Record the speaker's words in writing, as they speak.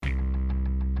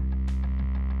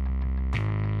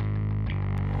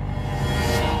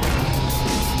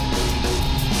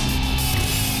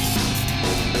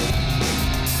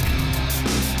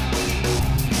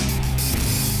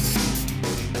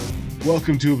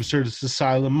Welcome to Absurdist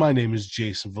Asylum. My name is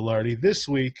Jason Velarde. This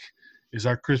week is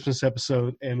our Christmas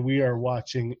episode, and we are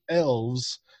watching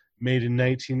Elves, made in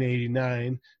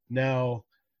 1989. Now,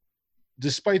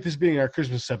 despite this being our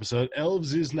Christmas episode,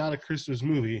 Elves is not a Christmas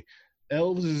movie.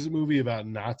 Elves is a movie about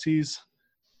Nazis,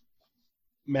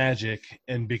 magic,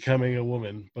 and becoming a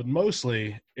woman. But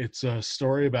mostly, it's a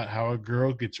story about how a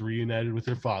girl gets reunited with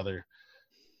her father.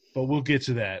 But we'll get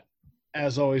to that.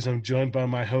 As always, I'm joined by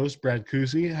my host, Brad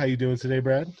Kusi. How you doing today,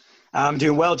 Brad? I'm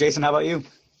doing well, Jason. How about you?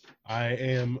 I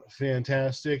am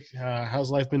fantastic. How's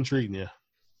life been treating you?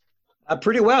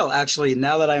 Pretty well, actually.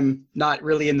 Now that I'm not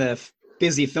really in the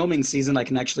busy filming season, I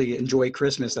can actually enjoy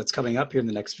Christmas that's coming up here in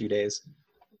the next few days.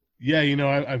 Yeah,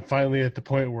 I'm finally at the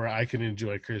point where I can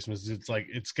enjoy Christmas. It's like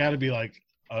it's got to be like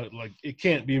it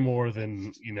can't be more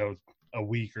than a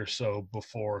week or so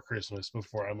before Christmas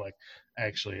before I'm like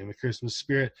actually in the Christmas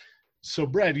spirit. So,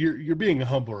 Brad, you're being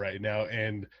humble right now,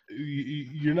 and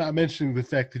you're not mentioning the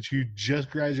fact that you just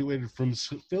graduated from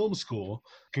film school.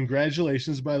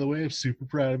 Congratulations, by the way. I'm super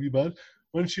proud of you, bud.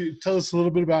 Why don't you tell us a little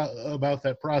bit about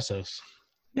that process?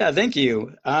 Yeah, thank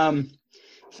you.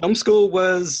 Film school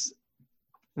was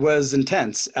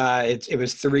intense. It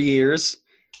was 3 years.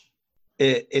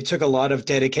 It took a lot of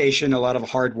dedication, a lot of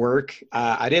hard work.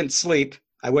 I didn't sleep.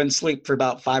 I wouldn't sleep for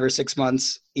about 5 or 6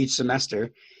 months each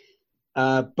semester.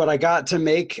 But I got to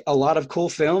make a lot of cool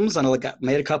films, and I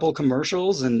made a couple of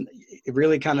commercials, and it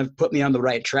really kind of put me on the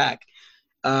right track.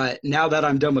 Now that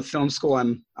I'm done with film school,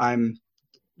 I'm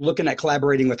looking at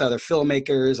collaborating with other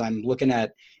filmmakers. I'm looking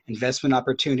at investment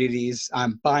opportunities.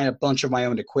 I'm buying a bunch of my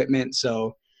own equipment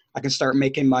so I can start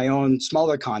making my own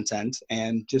smaller content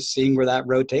and just seeing where that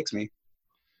road takes me.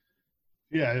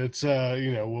 Yeah, it's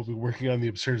we'll be working on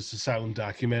the Absurdist Asylum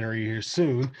documentary here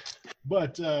soon,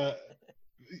 but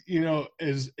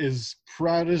as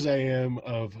proud as I am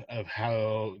of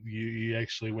how you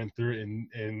actually went through it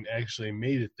and actually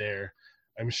made it there,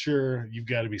 I'm sure you've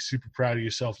got to be super proud of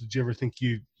yourself. Did you ever think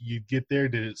you'd get there?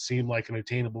 Did it seem like an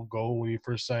attainable goal when you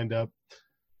first signed up?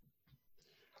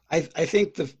 I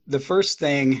think the first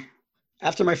thing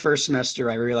after my first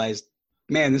semester, I realized,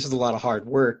 man, this is a lot of hard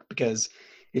work because,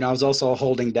 I was also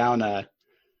holding down a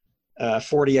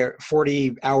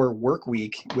 40 hour work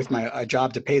week with a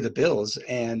job to pay the bills.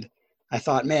 And I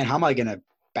thought, man, how am I going to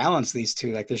balance these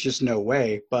two? Like, there's just no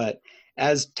way. But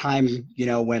as time,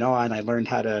 went on, I learned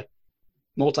how to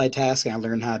multitask, and I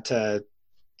learned how to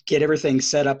get everything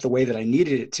set up the way that I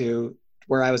needed it to,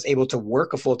 where I was able to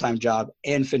work a full-time job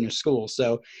and finish school.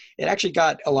 So it actually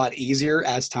got a lot easier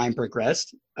as time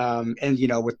progressed. And,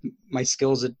 with my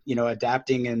skills,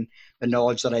 adapting and the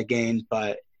knowledge that I gained,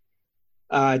 but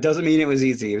it doesn't mean it was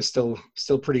easy. It was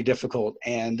still pretty difficult.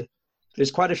 And there's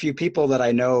quite a few people that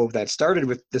I know that started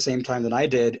with the same time that I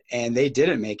did, and they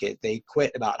didn't make it. They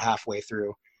quit about halfway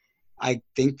through. I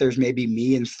think there's maybe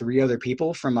me and 3 other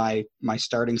people from my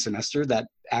starting semester that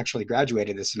actually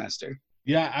graduated this semester.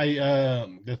 Yeah,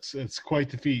 it's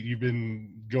quite the feat. You've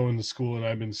been going to school, and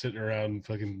I've been sitting around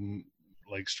fucking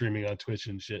like streaming on Twitch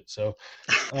and shit. So,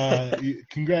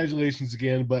 congratulations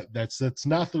again. But that's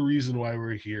not the reason why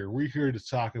we're here. We're here to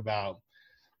talk about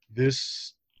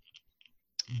this,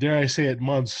 dare I say it,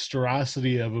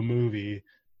 monstrosity of a movie.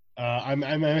 I'm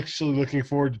actually looking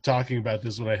forward to talking about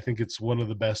this one. I think it's one of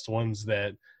the best ones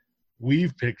that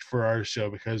we've picked for our show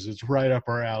because it's right up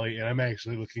our alley, and I'm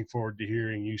actually looking forward to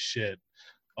hearing you shit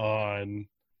on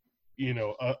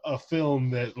a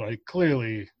film that like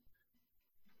clearly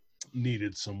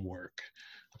needed some work.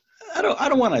 I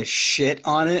don't want to shit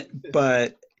on it,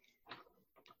 but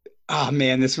oh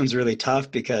man, this one's really tough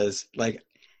because like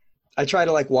I try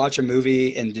to like watch a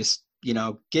movie and just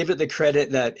give it the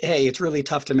credit that, hey, it's really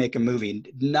tough to make a movie.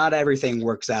 Not everything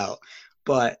works out,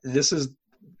 but this is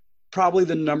probably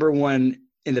the number one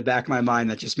in the back of my mind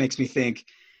that just makes me think,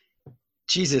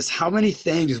 Jesus, how many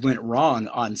things went wrong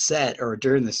on set or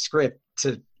during the script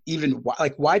to even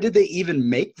like, why did they even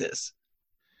make this?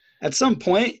 At some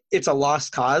point, it's a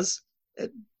lost cause,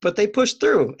 but they pushed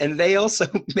through and they also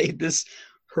made this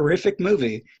horrific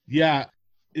movie. Yeah,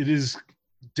 it is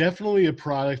definitely a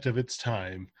product of its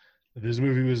time. This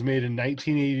movie was made in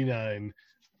 1989,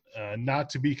 not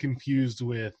to be confused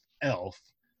with Elf.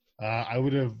 I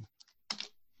would have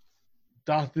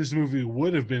thought this movie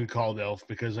would have been called Elf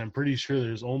because I'm pretty sure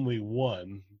there's only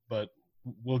one, but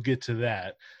we'll get to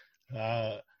that.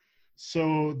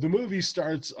 So the movie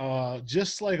starts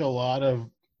just like a lot of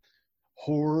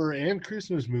horror and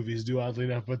Christmas movies do, oddly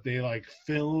enough, but they like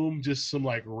film just some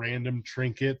like random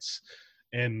trinkets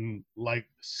and like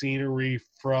scenery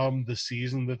from the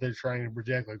season that they're trying to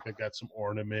project. Like they've got some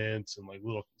ornaments and like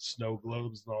little snow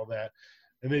globes and all that.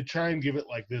 and they try and give it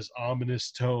like this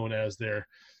ominous tone as they're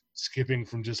skipping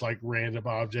from just like random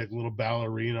object, little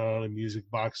ballerina on a music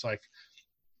box, like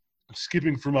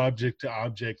skipping from object to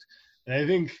object. And I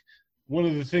think one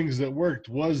of the things that worked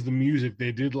was the music.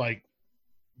 They did like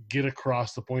get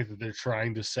across the point that they're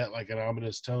trying to set like an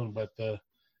ominous tone, but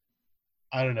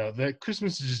I don't know, that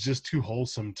Christmas is just too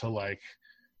wholesome to like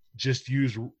just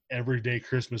use everyday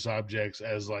Christmas objects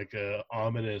as like a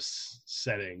ominous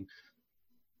setting.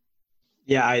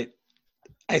 Yeah,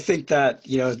 I think that,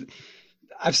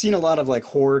 I've seen a lot of like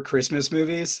horror Christmas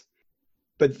movies,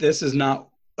 but this is not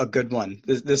a good one.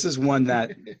 This is one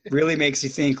that really makes you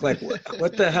think like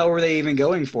what the hell were they even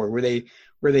going for? Were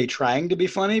they trying to be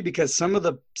funny? Because some of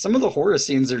the horror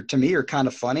scenes are, to me, are kind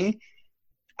of funny.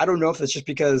 I don't know if it's just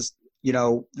because,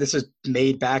 this is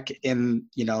made back in,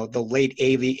 the late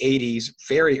 80s,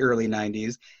 very early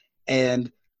 90s,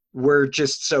 and we're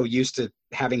just so used to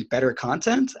having better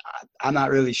content. I'm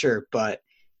not really sure, but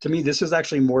to me, this is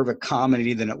actually more of a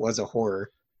comedy than it was a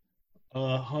horror.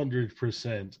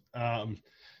 100%.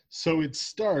 So it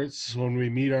starts when we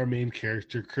meet our main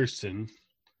character, Kirsten,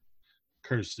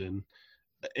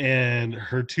 and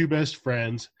her two best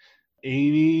friends,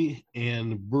 Amy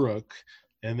and Brooke,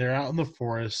 and they're out in the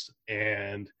forest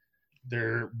and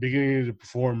they're beginning to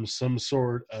perform some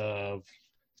sort of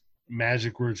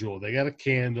magic ritual. They got a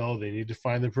candle, they need to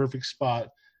find the perfect spot.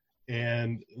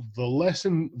 And the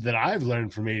lesson that I've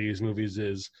learned from 80s movies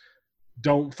is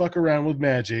don't fuck around with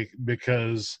magic,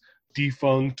 because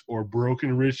defunct or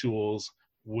broken rituals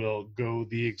will go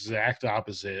the exact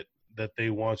opposite that they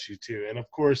want you to. And of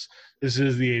course, this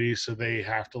is the 80s, so they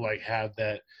have to like have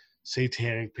that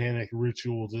satanic panic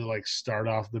ritual to like start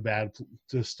off the bad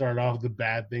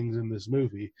things in this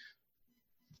movie.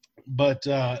 But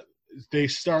they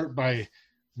start by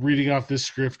reading off this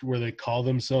script where they call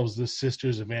themselves the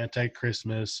Sisters of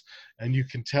Anti-Christmas, and you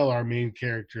can tell our main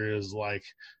character is like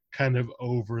kind of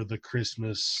over the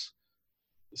Christmas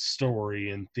story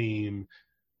and theme.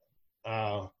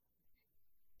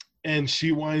 And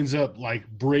she winds up like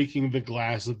breaking the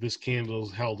glass that this candle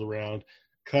is held around,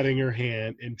 cutting her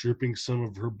hand and dripping some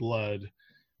of her blood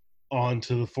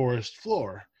onto the forest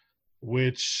floor,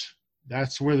 which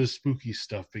that's where the spooky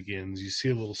stuff begins. You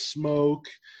see a little smoke,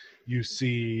 you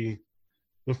see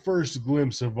the first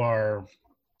glimpse of our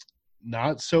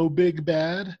not so big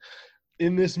bad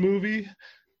in this movie,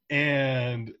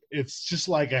 and it's just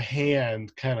like a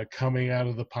hand kind of coming out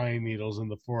of the pine needles in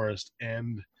the forest.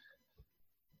 And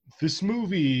this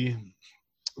movie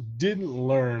didn't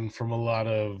learn from a lot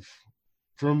of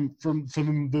from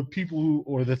the people who,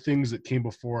 or the things that came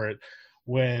before it,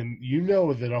 when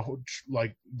that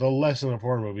like the lesson of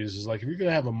horror movies is like, if you're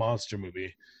gonna have a monster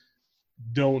movie,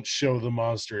 don't show the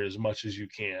monster as much as you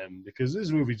can, because this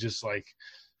movie just like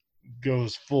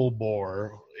goes full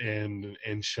bore and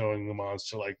showing the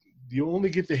monster. Like, you only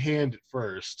get the hand at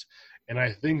first, and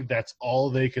I think that's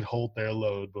all they could hold their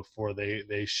load before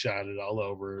they shot it all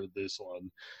over this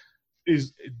one.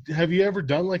 Have you ever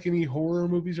done like any horror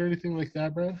movies or anything like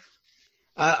that, Brad?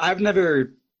 I've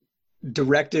never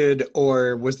directed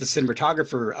or was the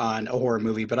cinematographer on a horror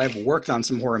movie, but I've worked on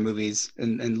some horror movies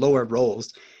in lower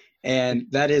roles, and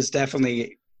that is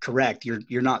definitely correct.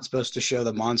 You're not supposed to show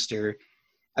the monster.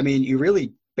 I mean, you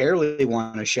really barely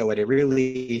want to show it. It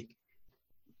really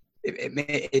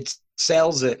it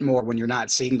sells it more when you're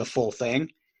not seeing the full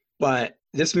thing. But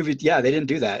this movie, yeah, they didn't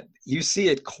do that. You see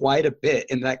it quite a bit,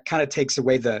 and that kind of takes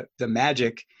away the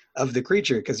magic of the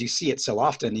creature, because you see it so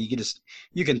often.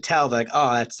 You can tell like,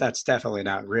 oh, that's definitely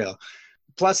not real.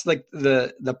 Plus, like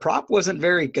the prop wasn't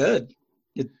very good.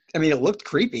 It looked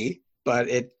creepy, but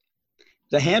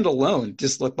the hand alone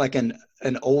just looked like an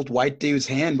old white dude's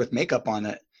hand with makeup on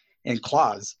it and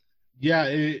claws. Yeah,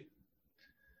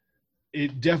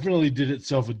 it definitely did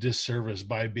itself a disservice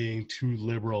by being too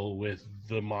liberal with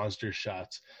the monster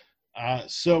shots.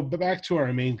 But back to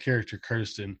our main character,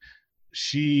 Kirsten.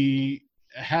 She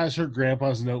has her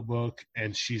grandpa's notebook,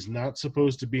 and she's not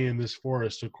supposed to be in this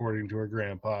forest, according to her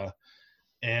grandpa.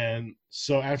 And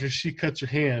so after she cuts her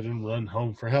hand and run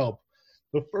home for help,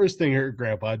 the first thing her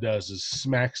grandpa does is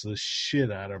smacks the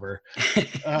shit out of her.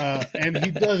 And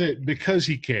he does it because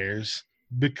he cares,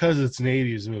 because it's an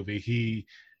 80s movie.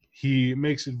 He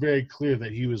makes it very clear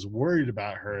that he was worried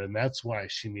about her, and that's why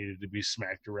she needed to be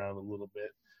smacked around a little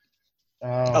bit.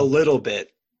 A little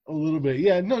bit. A little bit.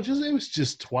 Yeah, no, it was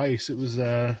just twice. It was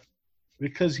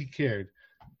because he cared.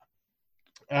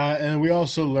 And we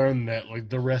also learned that like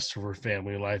the rest of her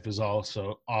family life is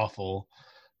also awful.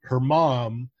 Her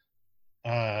mom,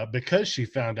 because she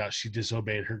found out she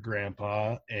disobeyed her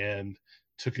grandpa and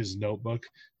took his notebook,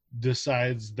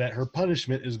 decides that her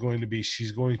punishment is going to be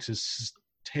she's going to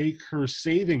take her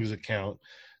savings account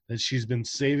that she's been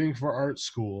saving for art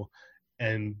school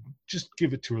and just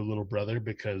give it to her little brother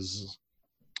because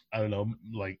I don't know,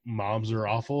 like moms are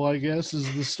awful, I guess,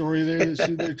 is the story there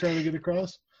that they're trying to get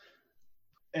across.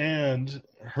 And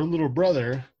her little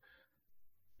brother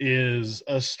is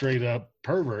a straight up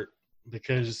pervert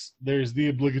because there's the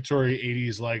obligatory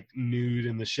 80s like nude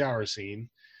in the shower scene,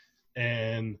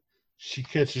 and she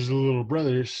catches the little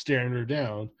brother staring her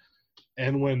down.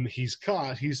 And when he's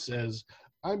caught, he says,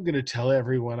 I'm going to tell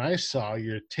everyone I saw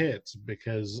your tits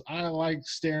because I like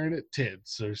staring at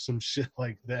tits or some shit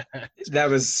like that. That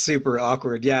was super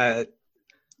awkward. Yeah.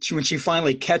 When she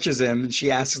finally catches him, she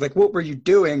asks, like, what were you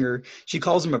doing? Or she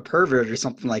calls him a pervert or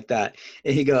something like that.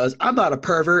 And he goes, I'm not a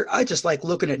pervert. I just like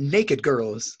looking at naked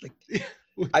girls. Like,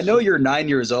 I know you're 9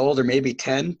 years old or maybe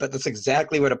 10, but that's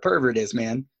exactly what a pervert is,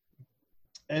 man.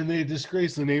 And they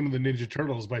disgrace the name of the Ninja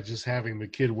Turtles by just having the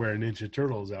kid wear a Ninja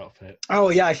Turtles outfit. Oh,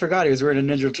 yeah, I forgot he was wearing a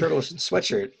Ninja Turtles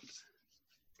sweatshirt.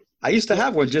 I used to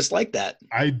have one just like that.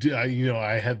 I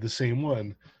had the same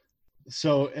one.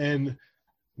 So, and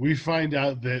we find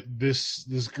out that this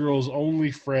girl's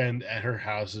only friend at her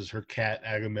house is her cat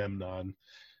Agamemnon.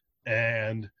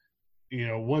 And,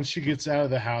 once she gets out of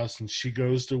the house and she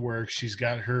goes to work, she's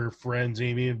got her friends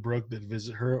Amy and Brooke that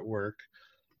visit her at work.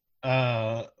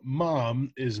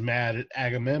 Mom is mad at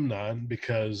Agamemnon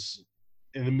because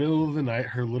in the middle of the night,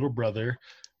 her little brother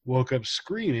woke up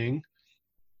screaming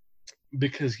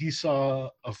because he saw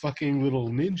a fucking little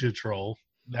ninja troll.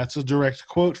 That's a direct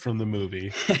quote from the movie.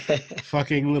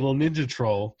 Fucking little ninja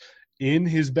troll in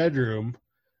his bedroom,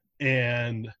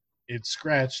 and it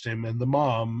scratched him. And the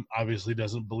mom obviously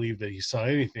doesn't believe that he saw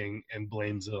anything and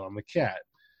blames it on the cat.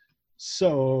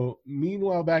 So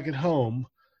meanwhile, back at home,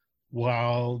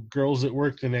 while girls at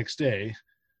work the next day,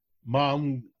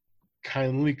 mom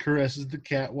kindly caresses the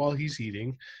cat while he's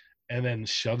eating and then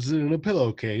shoves it in a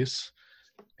pillowcase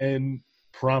and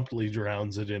promptly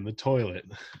drowns it in the toilet.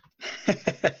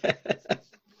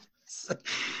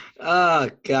 Oh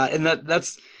God. And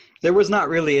that's there was not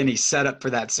really any setup for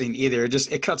that scene either.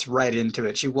 It cuts right into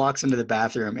it. She walks into the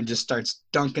bathroom and just starts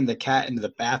dunking the cat into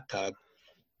the bathtub.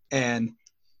 And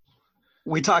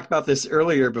we talked about this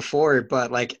earlier before,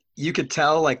 but like you could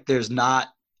tell like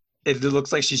it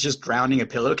looks like she's just drowning a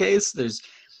pillowcase.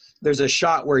 There's a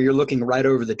shot where you're looking right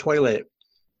over the toilet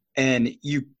and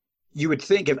you would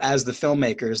think of as the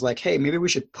filmmakers like, hey, maybe we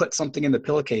should put something in the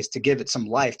pillowcase to give it some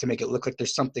life, to make it look like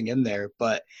there's something in there.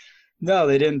 But no,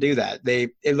 they didn't do that.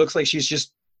 It looks like she's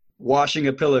just washing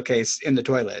a pillowcase in the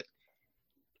toilet.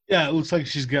 Yeah, it looks like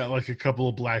she's got like a couple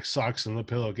of black socks in the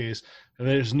pillowcase, and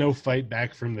there's no fight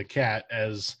back from the cat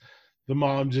as the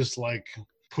mom just like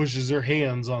pushes her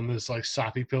hands on this like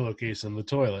soppy pillowcase in the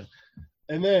toilet.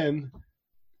 And then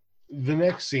the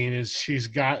next scene is she's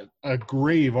got a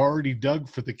grave already dug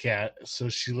for the cat, so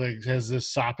she like has this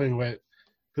sopping wet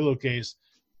pillowcase,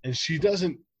 and she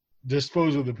doesn't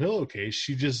dispose of the pillowcase.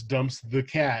 She just dumps the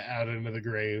cat out into the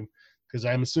grave because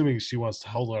I'm assuming she wants to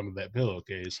hold on to that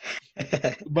pillowcase.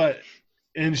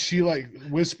 And she like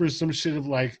whispers some shit of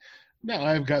like, now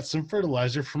I've got some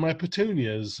fertilizer for my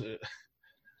petunias.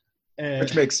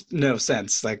 Which makes no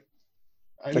sense. Like,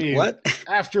 I mean, what?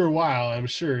 After a while, I'm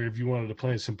sure if you wanted to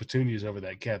plant some petunias over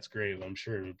that cat's grave, I'm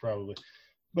sure it would probably.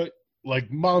 But like,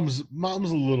 mom's a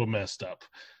little messed up,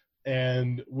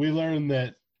 and we learn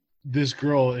that this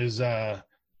girl is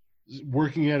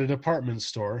working at a department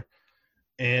store,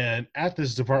 and at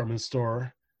this department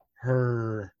store,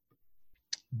 her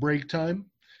break time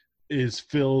is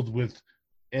filled with,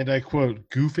 and I quote,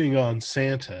 goofing on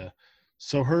Santa.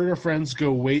 So her and her friends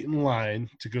go wait in line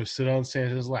to go sit on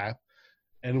Santa's lap.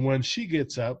 And when she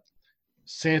gets up,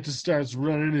 Santa starts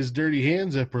running his dirty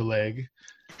hands up her leg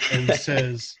and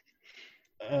says,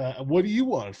 what do you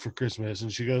want for Christmas?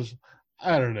 And she goes,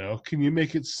 I don't know. Can you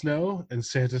make it snow? And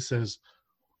Santa says,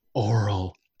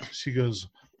 oral. She goes,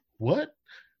 what?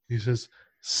 He says,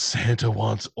 Santa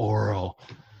wants oral.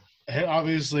 And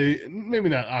obviously, maybe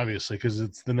not obviously because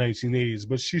it's the 1980s,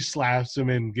 but she slaps him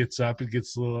and gets up and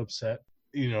gets a little upset.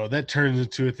 That turns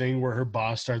into a thing where her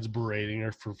boss starts berating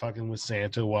her for fucking with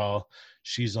Santa while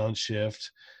she's on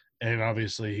shift. And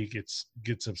obviously he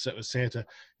gets upset with Santa.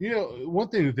 One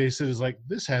thing that they said is like,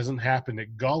 this hasn't happened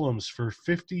at Gollum's for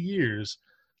 50 years.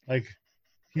 Like,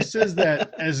 he says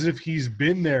that as if he's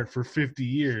been there for 50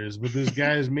 years, but this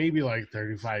guy is maybe like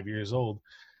 35 years old.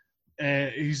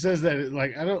 And he says that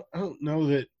like, I don't know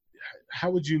that. How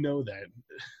would you know that?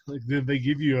 Like, did they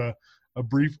give you a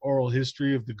brief oral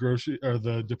history of the grocery or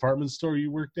the department store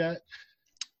you worked at?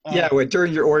 Yeah, Uh,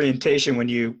 during your orientation, when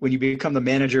you become the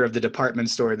manager of the department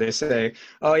store, they say,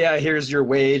 "Oh yeah, here's your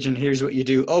wage and here's what you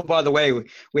do. Oh, by the way,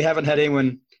 we haven't had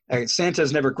anyone.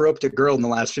 Santa's never groped a girl in the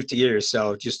last 50 years,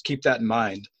 so just keep that in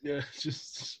mind." yeah,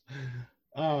 just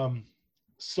um,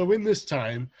 so in this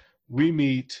time we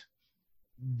meet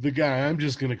the guy I'm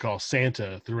just gonna call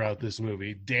Santa throughout this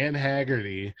movie, Dan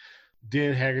Haggerty.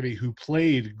 Dan Haggerty, who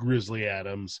played Grizzly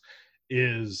Adams,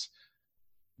 is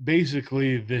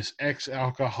basically this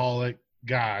ex-alcoholic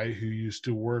guy who used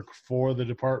to work for the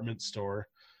department store.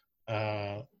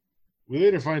 Uh, we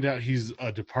later find out he's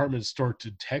a department store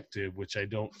detective, which I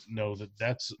don't know that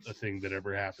that's a thing that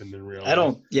ever happened in real I life.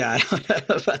 don't. Yeah, I don't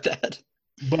know about that.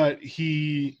 But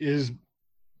he is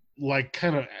like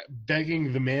kind of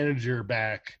begging the manager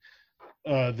back,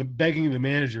 begging the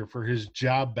manager for his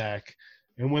job back.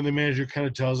 And when the manager kind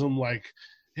of tells him like,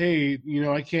 "Hey,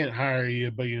 I can't hire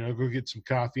you, but go get some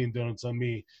coffee and donuts on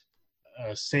me,"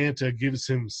 Santa gives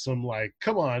him some like,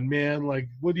 "Come on, man! Like,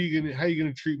 how are you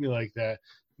gonna treat me like that?"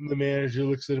 And the manager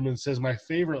looks at him and says, my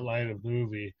favorite line of the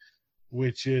movie,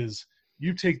 which is,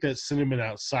 "You take that cinnamon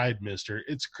outside, mister.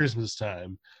 It's Christmas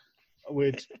time."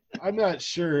 Which I'm not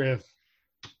sure if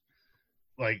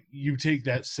like you take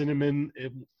that cinnamon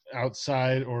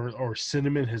outside or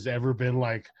cinnamon has ever been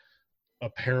like a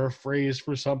paraphrase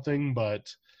for something,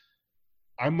 but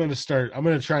I'm gonna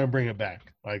try and bring it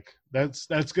back. Like that's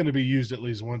gonna be used at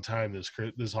least one time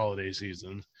this holiday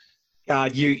season.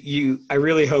 God, I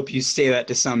really hope you say that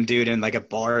to some dude in like a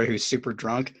bar who's super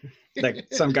drunk, like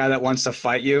some guy that wants to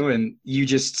fight you, and you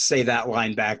just say that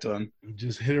line back to him.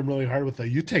 Just hit him really hard with the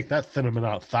 "You take that cinnamon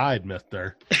outside,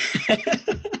 mister."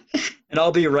 And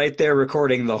I'll be right there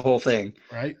recording the whole thing.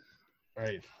 Right,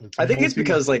 right. It's I think it's multi-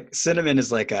 because like cinnamon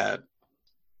is like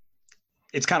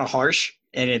it's kind of harsh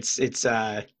and it's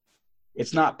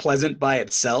not pleasant by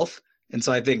itself. And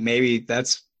so I think maybe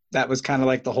that was kind of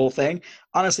like the whole thing.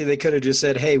 Honestly, they could have just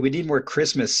said, "Hey, we need more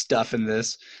Christmas stuff in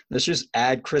this. Let's just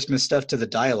add Christmas stuff to the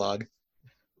dialogue."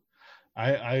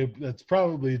 I that's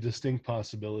probably a distinct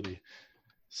possibility.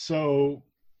 So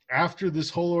after this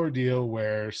whole ordeal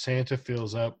where Santa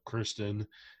fills up Kristen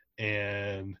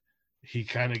and he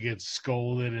kind of gets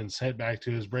scolded and sent back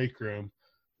to his break room,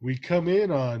 we come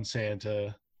in on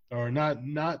Santa, or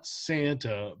not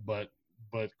Santa, but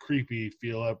creepy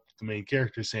feel up the main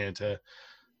character Santa,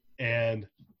 and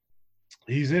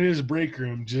he's in his break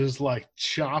room just like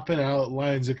chopping out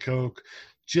lines of coke,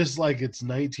 just like it's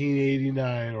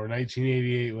 1989 or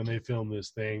 1988 when they filmed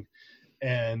this thing.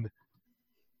 And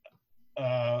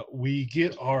we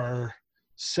get our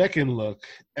second look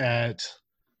at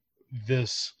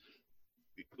this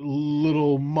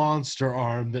little monster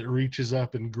arm that reaches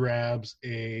up and grabs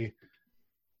a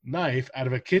knife out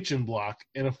of a kitchen block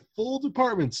in a full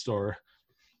department store,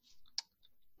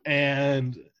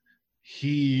 and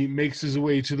he makes his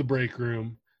way to the break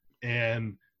room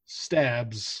and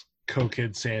stabs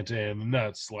cokehead Santa in the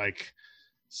nuts like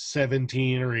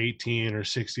 17 or 18 or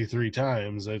 63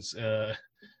 times.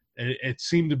 It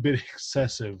seemed a bit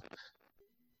excessive.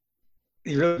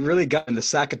 He really got in the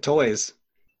sack of toys.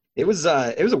 It was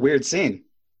a weird scene.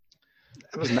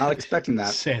 I was not expecting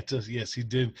that. Santa, yes, he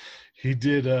did. He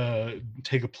did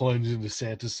take a plunge into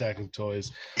Santa's sack of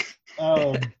toys.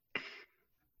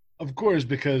 Of course,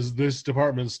 because this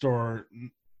department store,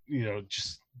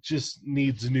 just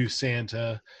needs a new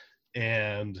Santa,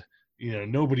 and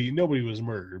nobody was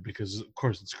murdered because, of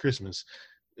course, it's Christmas.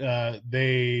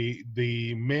 The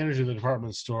manager of the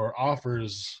department store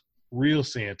offers real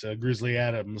Santa, Grizzly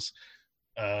Adams,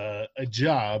 a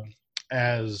job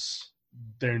as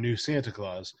their new Santa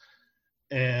Claus,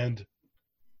 and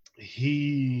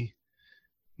he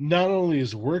not only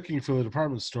is working for the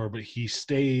department store, but he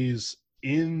stays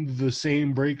in the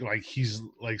same break, like he's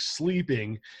like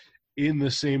sleeping in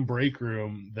the same break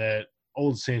room that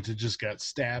old Santa just got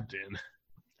stabbed in.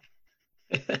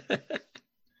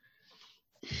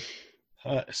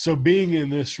 So being in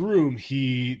this room,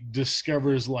 he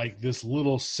discovers like this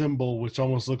little symbol, which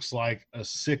almost looks like a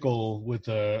sickle with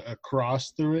a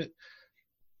cross through it.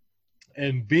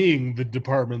 And being the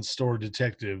department store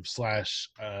detective slash,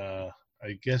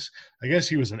 I guess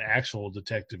he was an actual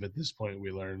detective at this point,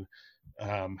 we learned,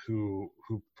 who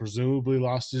presumably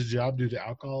lost his job due to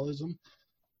alcoholism.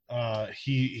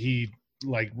 He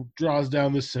like draws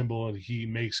down this symbol and he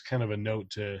makes kind of a note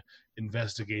to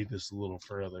investigate this a little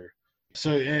further.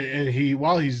 So, and he,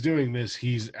 while he's doing this,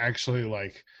 he's actually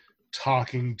like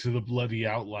talking to the bloody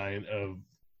outline of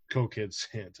Cokehead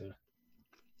Santa.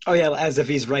 Oh yeah, as if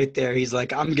he's right there. He's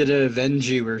like, "I'm gonna avenge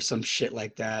you" or some shit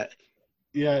like that.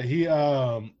 Yeah, he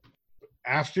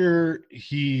after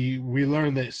we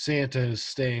learn that Santa is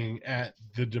staying at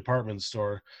the department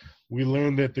store, we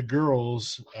learn that the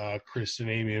girls, Kristen,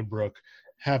 Amy, and Brooke,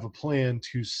 have a plan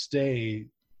to stay,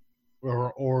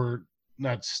 or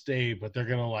not stay, but they're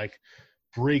gonna like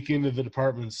break into the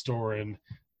department store and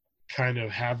kind of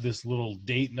have this little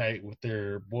date night with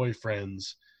their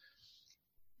boyfriends.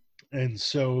 And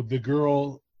so the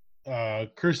girl,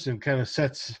 Kristen, kind of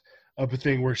sets up a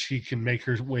thing where she can make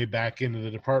her way back into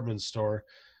the department store,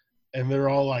 and they're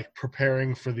all like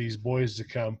preparing for these boys to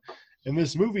come. And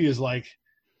this movie is like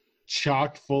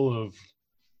chock full of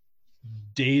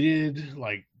dated,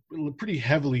 like pretty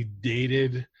heavily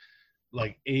dated,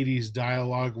 like 80s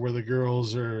dialogue where the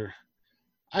girls are,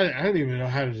 I don't even know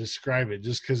how to describe it,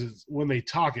 just because it's when they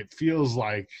talk, it feels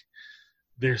like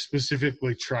they're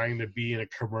specifically trying to be in a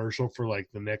commercial for like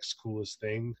the next coolest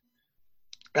thing.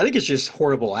 I think it's just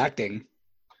horrible acting.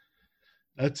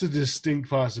 That's a distinct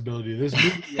possibility. This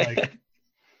movie, like,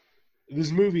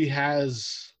 this movie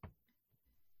has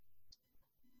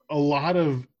a lot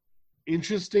of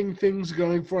interesting things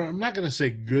going for it. I'm not going to say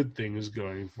good things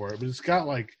going for it, but it's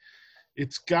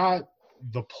got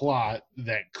the plot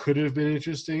that could have been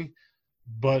interesting,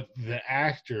 but the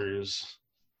actors,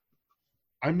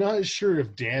 I'm not sure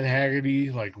if Dan Haggerty,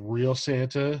 like real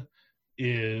Santa,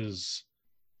 is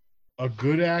a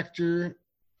good actor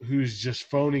who's just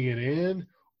phoning it in,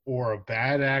 or a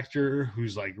bad actor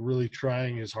who's like really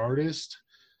trying his hardest.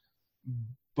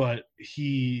 But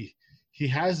he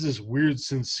has this weird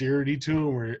sincerity to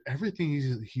him where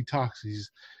everything he talks,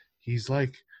 he's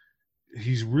like,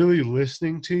 he's really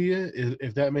listening to you,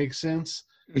 if that makes sense.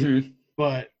 Mm-hmm.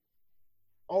 But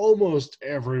almost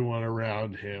everyone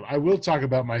around him, I will talk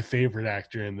about my favorite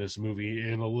actor in this movie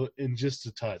in just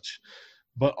a touch,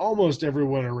 but almost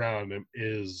everyone around him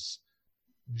is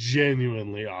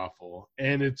genuinely awful.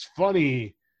 And it's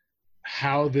funny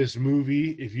how this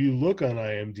movie, if you look on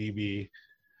IMDb,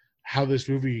 how this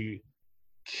movie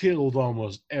killed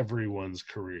almost everyone's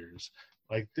careers.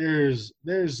 Like there's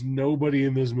nobody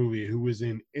in this movie who was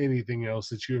in anything else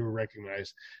that you ever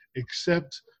recognize,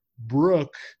 except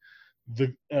Brooke,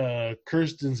 the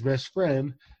Kirsten's best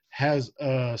friend, has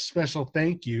a special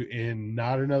thank you in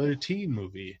Not Another Teen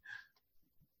Movie.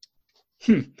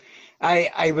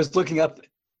 I was looking up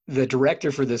the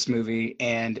director for this movie,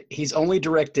 and he's only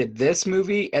directed this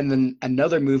movie and then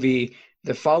another movie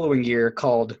the following year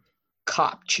called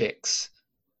Cop Chicks.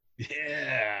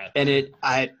 Yeah. And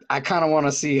I kind of want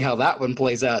to see how that one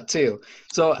plays out too.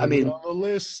 So I mean, on the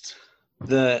list,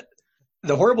 the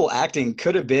horrible acting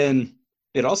could have been,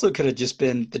 it also could have just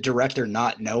been the director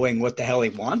not knowing what the hell he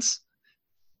wants.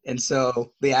 And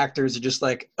so the actors are just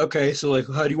like, okay, so like,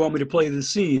 how do you want me to play this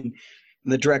scene?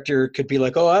 And the director could be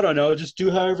like, oh, I don't know, just do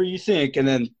however you think. And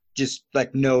then just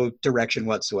like no direction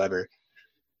whatsoever.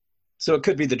 So it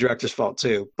could be the director's fault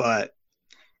too. But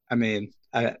I mean,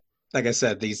 like I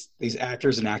said, these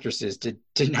actors and actresses did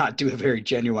not do a very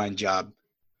genuine job.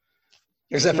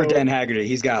 Except for Dan Haggerty.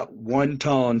 He's got one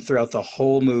tone throughout the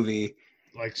whole movie.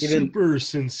 Like super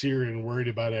sincere and worried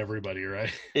about everybody, right?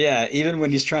 Yeah, even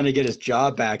when he's trying to get his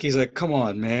job back, he's like, come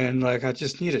on, man. Like, I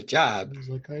just need a job. He's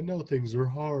like, I know things are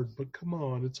hard, but come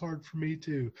on, it's hard for me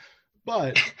too.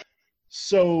 But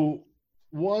so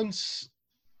once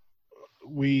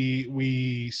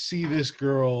we see this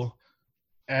girl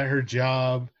at her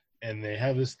job and they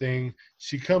have this thing,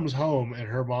 she comes home and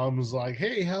her mom was like,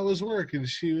 hey, how was work? And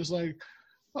she was like,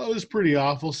 oh, it was pretty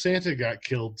awful. Santa got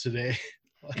killed today.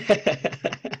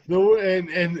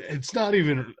 And it's not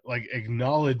even like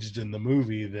acknowledged in the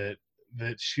movie that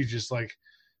she just like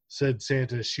said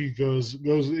Santa. She goes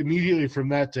immediately from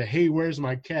that to, hey, where's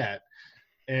my cat?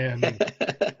 And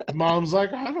mom's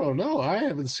like, I don't know, I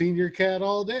haven't seen your cat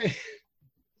all day.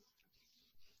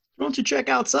 Why don't you check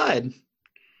outside?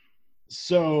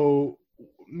 So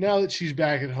now that she's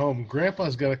back at home,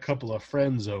 Grandpa's got a couple of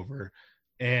friends over,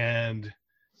 and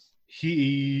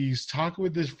he's talking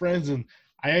with his friends. And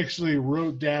I actually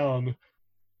wrote down,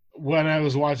 when I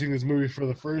was watching this movie for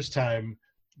the first time,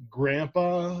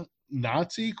 Grandpa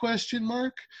Nazi ?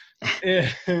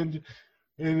 And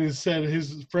it said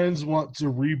his friends want to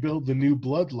rebuild the new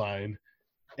bloodline.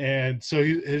 And so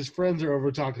his friends are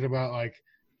over talking about like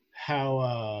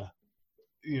how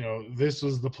this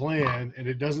was the plan, and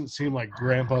it doesn't seem like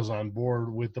Grandpa's on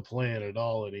board with the plan at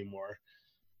all anymore.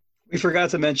 We forgot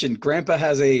to mention, Grandpa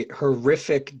has a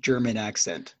horrific German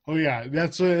accent. Oh yeah,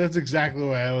 that's exactly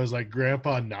why I was like,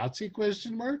 Grandpa Nazi ?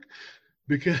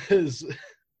 Because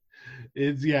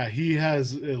he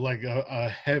has like a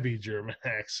heavy German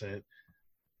accent.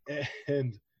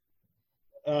 And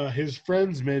his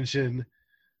friends mention,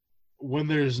 when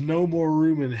there's no more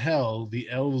room in hell, the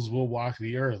elves will walk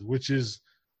the earth, which is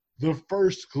the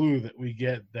first clue that we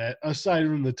get, that aside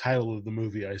from the title of the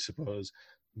movie, I suppose,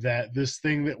 that this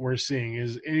thing that we're seeing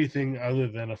is anything other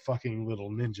than a fucking little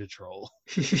ninja troll.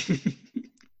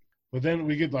 But then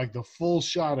we get like the full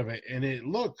shot of it, and it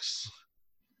looks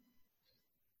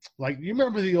like, you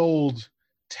remember the old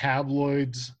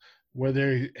tabloids where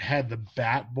they had the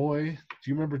Bat Boy?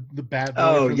 Do you remember the Bat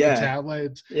Boy from the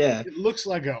tabloids? Yeah. It looks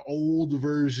like an old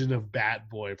version of Bat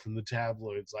Boy from the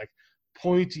tabloids, like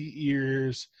pointy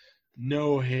ears,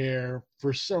 no hair.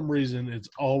 For some reason, it's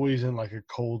always in like a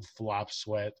cold flop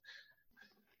sweat.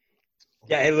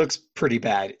 Yeah, it looks pretty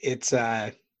bad. It's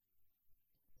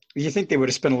you think they would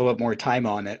have spent a little bit more time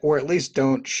on it, or at least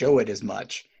don't show it as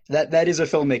much. That is a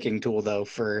filmmaking tool, though,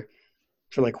 for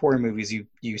like horror movies.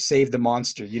 You save the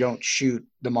monster. You don't shoot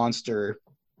the monster.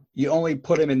 You only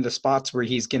put him in the spots where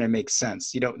he's going to make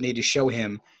sense. You don't need to show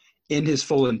him in his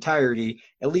full entirety,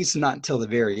 at least not until the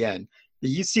very end.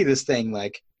 You see this thing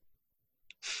like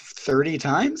 30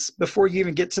 times before you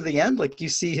even get to the end. Like, you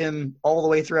see him all the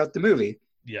way throughout the movie.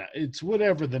 Yeah, it's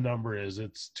whatever the number is.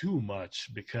 It's too much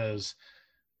because,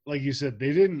 like you said,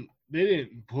 they didn't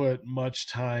put much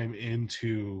time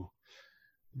into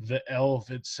the elf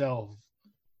itself.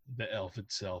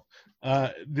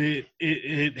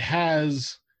 It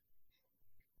has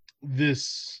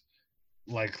this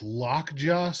like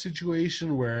lockjaw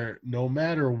situation where no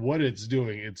matter what it's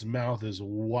doing, its mouth is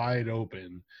wide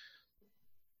open.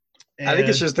 And I think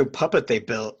it's just the puppet they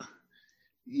built.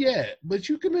 Yeah, but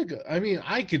you can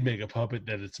I could make a puppet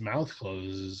that its mouth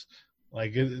closes.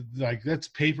 Like that's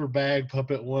paper bag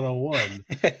puppet 101.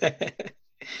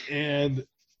 And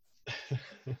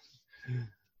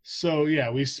so yeah,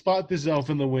 we spot this elf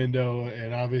in the window,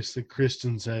 and obviously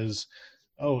Kristen says,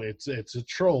 "Oh, it's a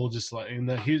troll," just like, and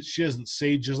she doesn't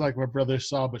say just like my brother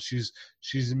saw, but she's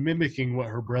mimicking what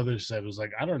her brother said. It was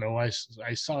like, I don't know, I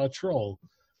saw a troll,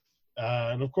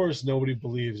 and of course nobody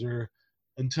believes her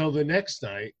until the next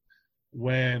night,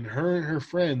 when her and her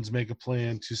friends make a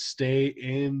plan to stay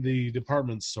in the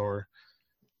department store.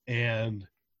 And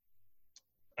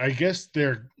I guess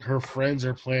her friends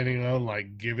are planning on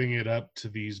like giving it up to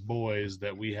these boys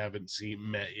that we haven't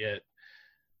met yet.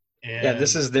 And yeah,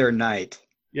 this is their night.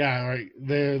 Yeah, right.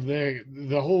 They're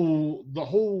the whole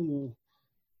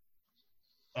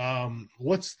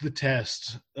what's the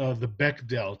test? The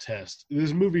Bechdel test.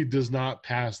 This movie does not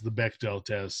pass the Bechdel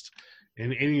test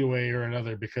in any way or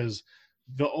another, because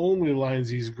the only lines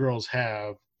these girls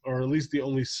have, or at least the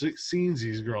only scenes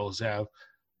these girls have,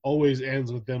 always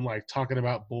ends with them like talking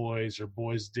about boys or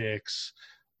boys' dicks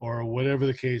or whatever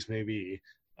the case may be.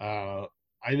 I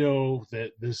know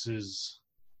that this is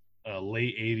a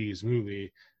late 80s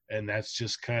movie, and that's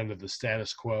just kind of the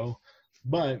status quo,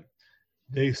 but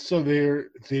they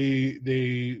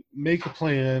make a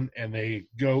plan, and they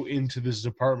go into this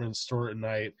department store at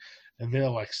night, and they're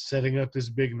like setting up this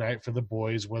big night for the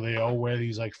boys where they all wear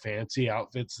these like fancy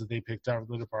outfits that they picked out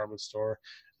from the department store.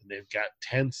 And they've got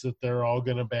tents that they're all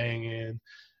going to bang in,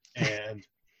 and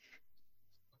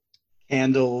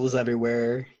candles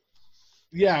everywhere.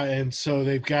 Yeah. And so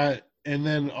and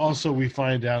then also we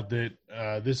find out that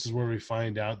this is where we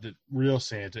find out that real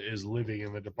Santa is living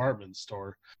in the department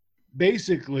store.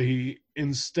 Basically,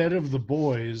 instead of the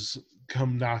boys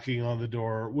come knocking on the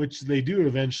door, which they do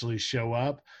eventually show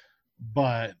up,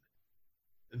 but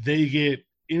they get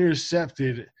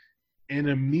intercepted and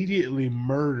immediately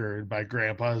murdered by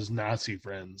Grandpa's Nazi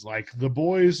friends. Like, the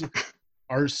boys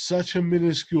are such a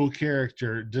minuscule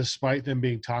character, despite them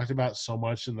being talked about so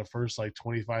much in the first like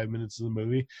 25 minutes of the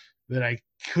movie, that I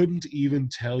couldn't even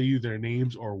tell you their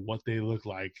names or what they look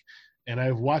like. And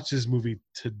I've watched this movie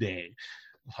today.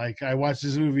 Like, I watched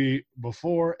this movie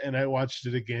before and I watched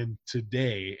it again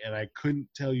today, and I couldn't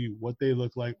tell you what they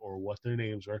look like or what their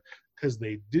names were, because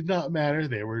they did not matter.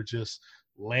 They were just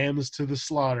lambs to the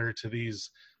slaughter to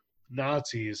these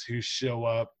Nazis who show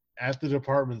up at the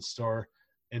department store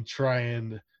and try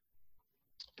and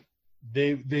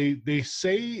they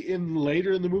say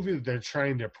later in the movie that they're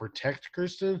trying to protect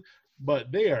Kristen,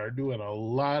 but they are doing a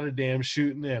lot of damn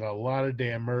shooting and a lot of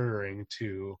damn murdering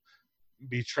to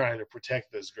be trying to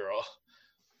protect this girl.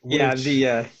 Yeah,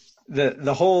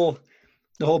 the whole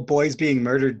boys being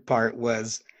murdered part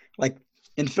was like,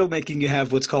 in filmmaking you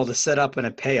have what's called a setup and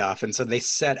a payoff, and so they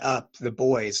set up the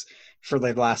boys for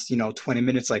the last 20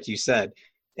 minutes, like you said.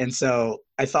 And so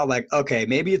I thought, like, okay,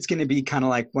 maybe it's going to be kind of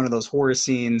like one of those horror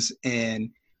scenes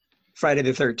in Friday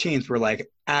the 13th where, like,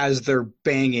 as they're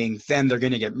banging, then they're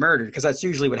going to get murdered, because that's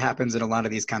usually what happens in a lot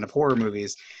of these kind of horror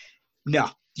movies. No,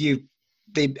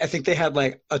 I think they had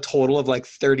like a total of like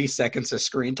 30 seconds of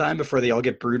screen time before they all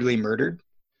get brutally murdered.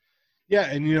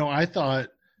 Yeah, and I thought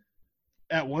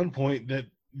at one point that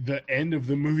the end of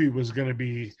the movie was going to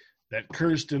be that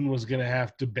Kirsten was going to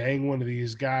have to bang one of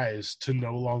these guys to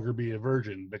no longer be a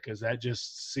virgin, because that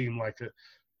just seemed like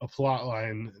a plot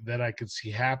line that I could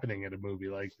see happening in a movie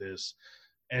like this.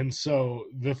 And so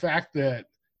the fact that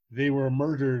they were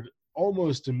murdered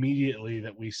almost immediately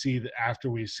that we see that after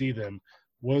we see them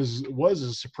was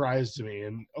a surprise to me.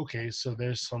 And okay, so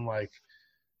there's some like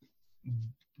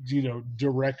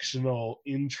directional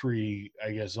intrigue,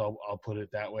 I guess I'll put it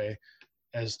that way,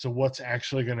 as to what's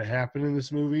actually going to happen in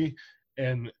this movie.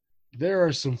 And there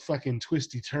are some fucking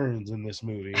twisty turns in this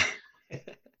movie,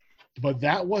 but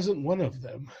that wasn't one of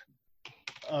them.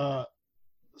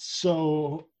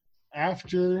 So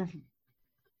after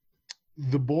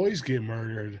the boys get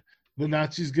murdered, the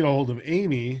Nazis get a hold of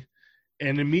Amy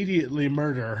and immediately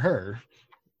murder her.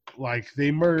 Like,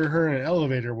 they murder her in an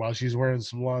elevator while she's wearing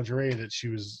some lingerie that she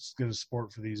was going to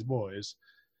sport for these boys.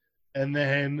 And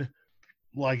then,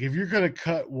 like, if you're going to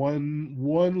cut one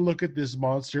look at this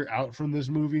monster out from this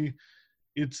movie,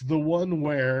 it's the one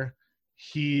where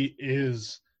he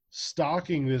is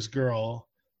stalking this girl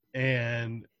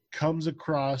and comes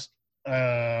across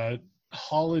a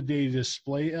holiday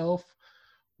display elf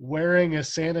wearing a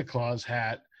Santa Claus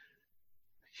hat.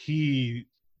 He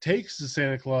takes the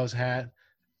Santa Claus hat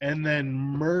and then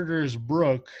murders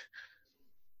Brooke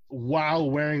while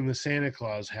wearing the Santa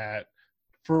Claus hat,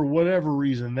 for whatever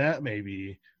reason that may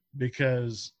be,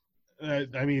 because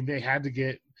they had to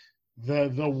get the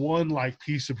one like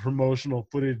piece of promotional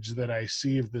footage that I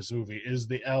see of this movie is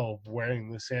the elf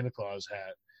wearing the Santa Claus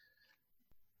hat.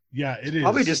 Yeah, it is.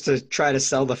 Probably just to try to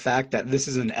sell the fact that this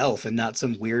is an elf and not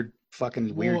some weird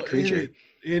creature.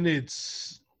 And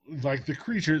it's like the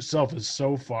creature itself is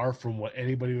so far from what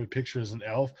anybody would picture as an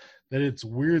elf that it's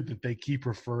weird that they keep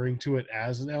referring to it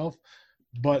as an elf.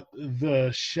 But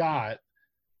the shot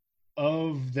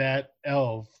of that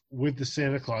elf with the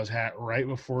Santa Claus hat right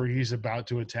before he's about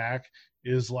to attack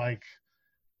is like,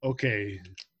 okay,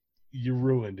 you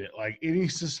ruined it. Like, any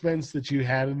suspense that you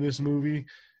had in this movie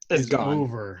is gone.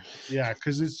 Over. Yeah,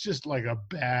 because it's just like a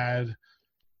bad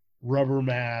rubber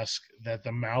mask that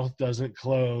the mouth doesn't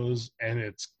close, and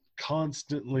it's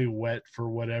constantly wet for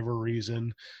whatever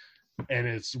reason, and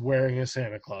it's wearing a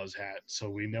Santa Claus hat, so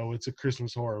we know it's a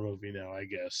Christmas horror movie now, I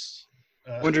guess.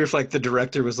 Wonder if like the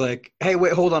director was like, hey,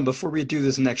 wait, hold on, before we do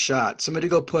this next shot, somebody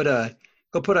go put a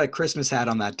Christmas hat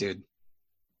on that dude.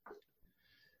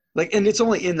 Like, and it's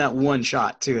only in that one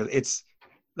shot too. It's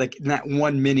like in that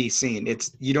one mini scene.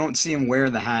 It's, you don't see him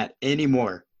wearing the hat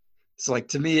anymore. So like,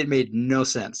 to me, it made no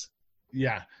sense.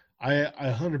 Yeah, I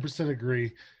 100%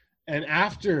 agree. And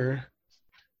after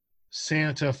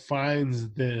Santa finds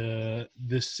the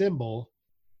symbol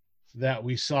that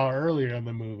we saw earlier in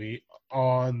the movie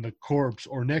on the corpse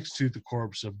or next to the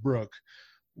corpse of Brooke,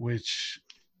 which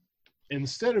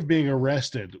instead of being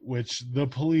arrested, which the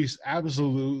police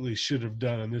absolutely should have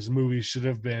done, and this movie should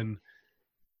have been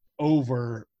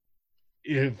over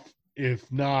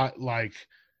if not like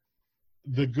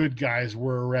the good guys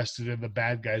were arrested and the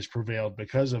bad guys prevailed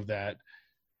because of that.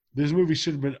 This movie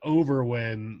should have been over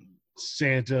when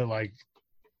Santa, like,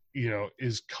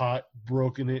 is caught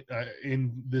broken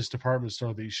in this department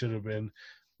store that he should have been,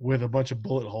 with a bunch of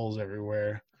bullet holes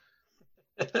everywhere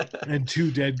and 2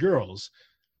 dead girls.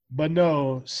 But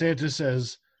no, Santa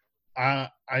says, I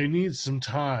need some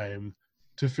time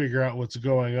to figure out what's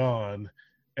going on.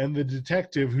 And the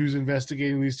detective who's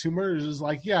investigating these 2 murders is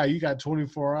like, yeah, you got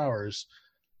 24 hours.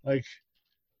 Like,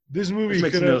 this movie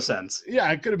makes no sense.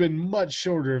 Yeah, it could have been much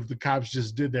shorter if the cops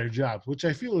just did their job, which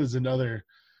I feel is another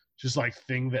just like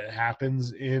thing that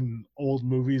happens in old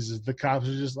movies, is the cops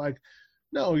are just like,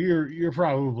 no, you're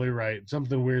probably right.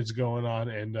 Something weird's going on,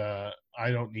 and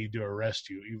I don't need to arrest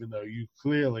you, even though you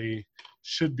clearly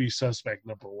should be suspect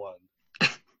number 1.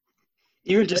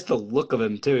 Even just the look of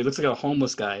him too. He looks like a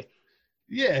homeless guy.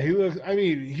 Yeah,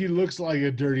 he looks like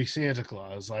a dirty Santa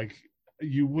Claus. Like,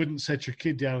 you wouldn't set your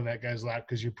kid down in that guy's lap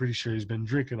because you're pretty sure he's been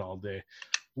drinking all day.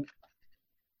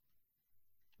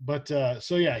 But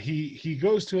so yeah, he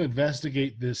goes to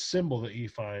investigate this symbol that he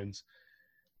finds,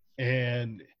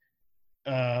 and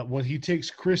when he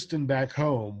takes Kristen back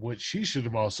home, which she should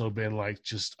have also been like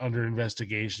just under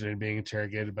investigation and being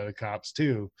interrogated by the cops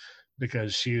too,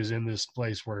 because she is in this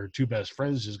place where her 2 best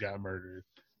friends just got murdered.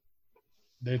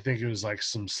 They think it was like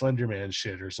some Slender Man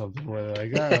shit or something, where they're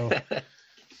like, oh,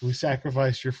 we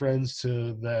sacrificed your friends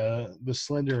to the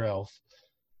Slender Elf.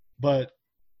 But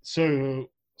so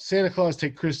Santa Claus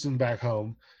take Kristen back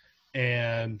home,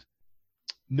 and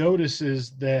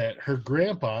notices that her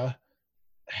grandpa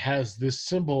has this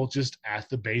symbol just at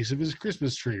the base of his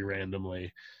Christmas tree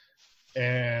randomly.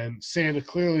 And Santa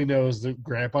clearly knows that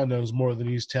grandpa knows more than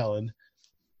he's telling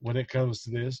when it comes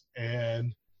to this.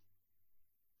 And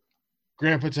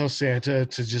grandpa tells Santa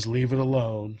to just leave it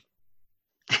alone.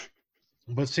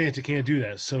 But Santa can't do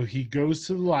that. So he goes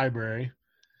to the library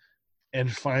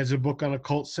and finds a book on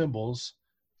occult symbols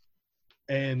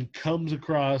and comes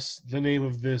across the name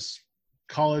of this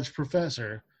college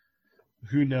professor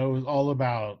who knows all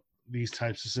about these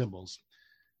types of symbols.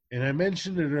 And I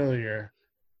mentioned it earlier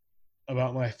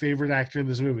about my favorite actor in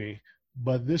this movie,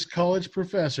 but this college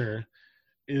professor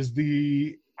is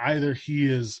either he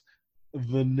is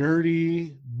the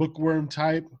nerdy bookworm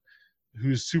type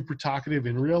who's super talkative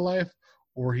in real life,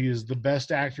 or he is the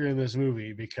best actor in this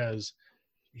movie, because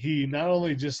he not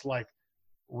only just like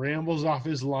rambles off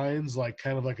his lines like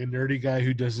kind of like a nerdy guy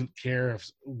who doesn't care if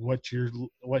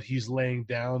what he's laying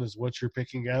down is what you're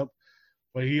picking up,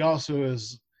 but he also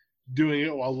is doing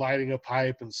it while lighting a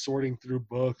pipe and sorting through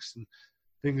books and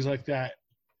things like that.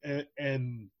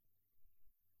 And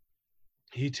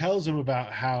he tells him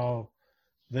about how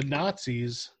the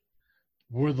Nazis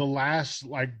were the last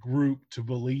like group to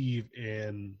believe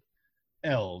in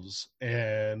elves,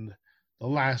 and the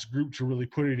last group to really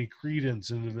put any credence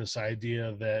into this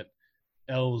idea that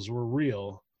elves were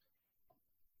real.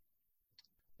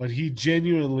 But he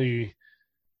genuinely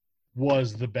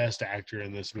was the best actor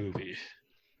in this movie.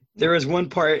 There is one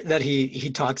part that he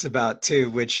talks about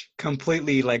too, which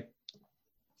completely like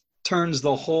turns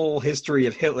the whole history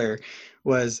of Hitler.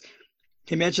 Was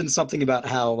he mentioned something about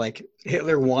how like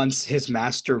Hitler wants his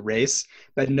master race,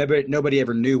 but nobody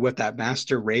ever knew what that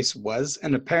master race was.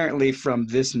 And apparently from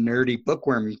this nerdy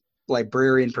bookworm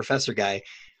librarian professor guy,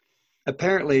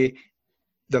 apparently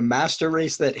the master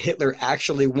race that Hitler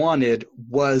actually wanted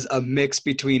was a mix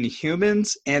between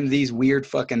humans and these weird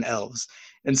fucking elves.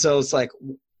 And so it's like,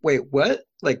 wait, what?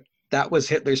 Like that was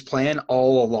Hitler's plan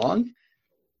all along?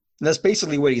 And that's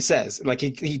basically what he says. Like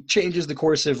he changes the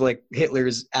course of like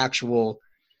Hitler's actual,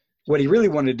 what he really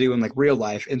wanted to do in like real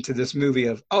life into this movie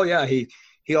of, oh yeah, he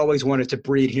always wanted to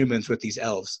breed humans with these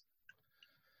elves.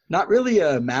 Not really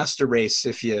a master race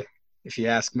if you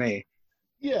ask me.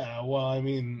 Yeah, well, I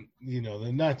mean, you know,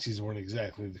 the Nazis weren't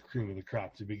exactly the cream of the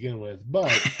crop to begin with,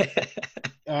 but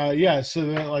yeah, so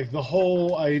that, like the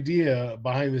whole idea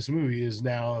behind this movie is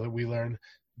now that we learn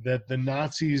that the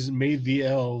Nazis made the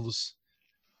elves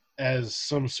as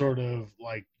some sort of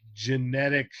like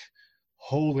genetic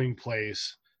holding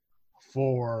place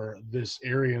for this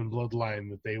Aryan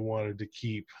bloodline that they wanted to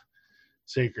keep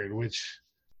sacred. Which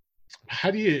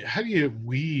how do you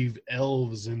weave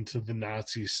elves into the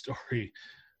Nazi story?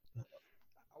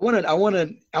 I want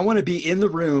to be in the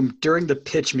room during the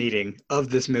pitch meeting of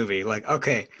this movie. Like,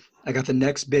 okay, I got the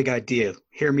next big idea.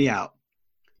 Hear me out.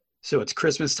 So it's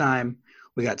Christmas time.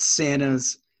 We got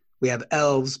Santas. We have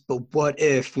elves. But what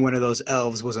if one of those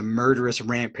elves was a murderous,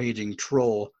 rampaging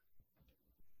troll?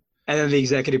 And then the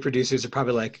executive producers are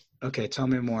probably like, okay, tell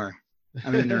me more.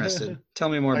 I'm interested. Tell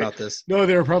me more about this. No,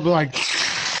 they were probably like,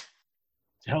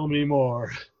 tell me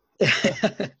more.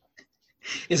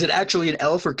 Is it actually an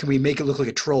elf, or can we make it look like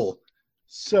a troll?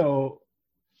 So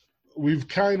we've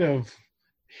kind of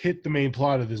hit the main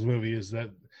plot of this movie, is that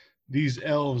these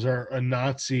elves are a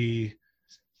Nazi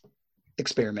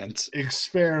experiment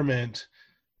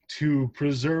to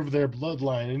preserve their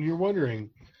bloodline. And you're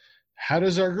wondering, how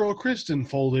does our girl Kristen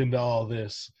fold into all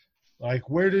this? Like,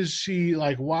 where does she,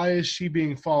 like, why is she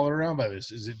being followed around by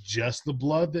this? Is it just the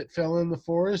blood that fell in the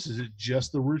forest? Is it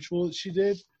just the ritual that she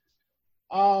did?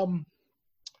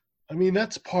 I mean,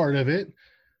 that's part of it,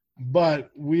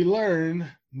 but we learn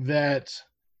that,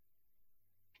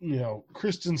 you know,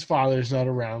 Kristen's father's not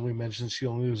around. We mentioned she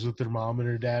only lives with her mom and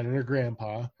her dad and her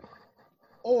grandpa.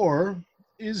 Or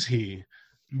is he?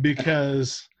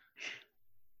 Because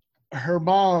her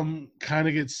mom kind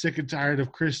of gets sick and tired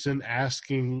of Kristen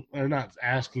asking, or not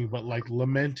asking, but like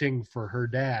lamenting for her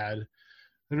dad.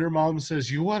 And her mom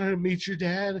says, you want to meet your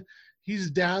dad?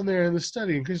 He's down there in the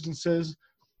study. And Kristen says,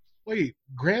 wait,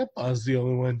 grandpa's the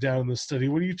only one down in the study.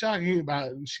 What are you talking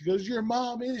about? And she goes, your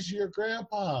mom is your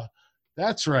grandpa.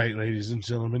 That's right, ladies and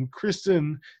gentlemen.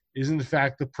 Kristen is in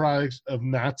fact the product of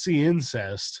Nazi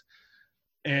incest.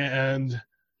 And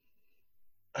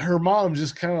her mom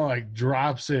just kind of like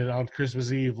drops it on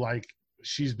Christmas Eve like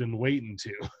she's been waiting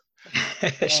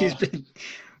to. She's been,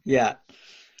 yeah.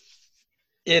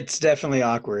 It's definitely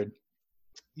awkward.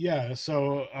 Yeah,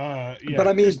 so yeah. But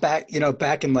I mean, back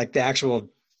in like the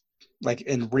actual, like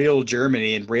in real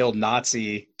Germany and real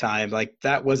Nazi time, like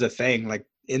that was a thing. Like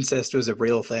incest was a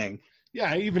real thing.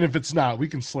 Yeah, even if it's not, we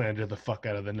can slander the fuck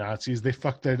out of the Nazis. They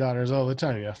fuck their daughters all the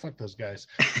time. Yeah, fuck those guys.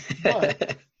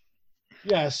 But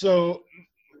yeah, so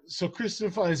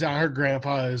Kristen finds out her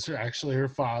grandpa is actually her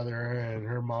father, and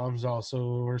her mom's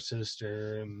also her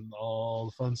sister, and all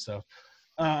the fun stuff.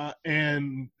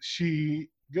 And she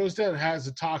goes down and has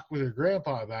a talk with her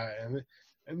grandpa about it,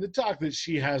 and the talk that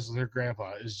she has with her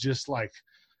grandpa is just like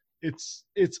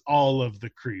it's all of the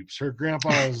creeps. Her grandpa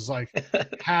is like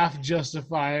half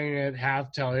justifying it,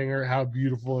 half telling her how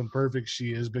beautiful and perfect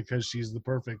she is because she's the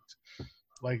perfect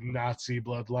like Nazi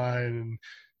bloodline, and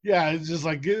yeah, it's just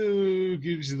like ooh,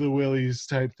 gives you the willies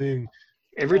type thing.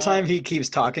 Every time he keeps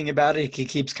talking about it, he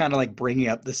keeps kind of like bringing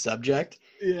up the subject.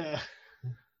 Yeah.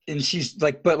 And she's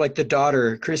like, but like the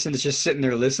daughter, Kristen, is just sitting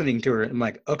there listening to her. I'm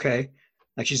like, okay.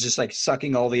 Like she's just like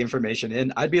sucking all the information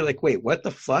in. I'd be like, wait, what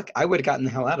the fuck? I would have gotten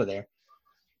the hell out of there.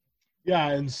 Yeah,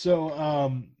 and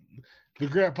so the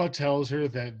grandpa tells her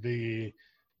that the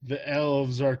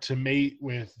elves are to mate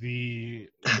with the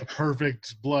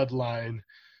perfect bloodline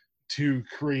to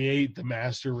create the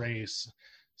master race.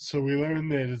 So we learn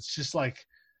that it's just like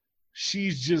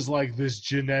she's just like this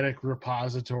genetic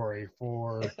repository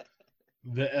for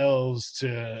the elves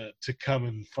to come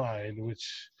and find,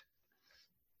 which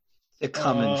To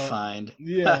come and find.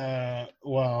 yeah,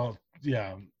 well,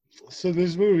 yeah. So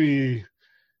this movie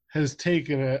has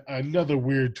taken another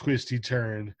weird twisty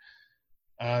turn.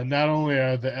 Not only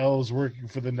are the elves working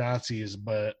for the Nazis,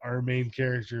 but our main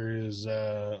character is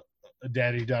a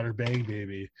daddy-daughter bang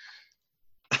baby.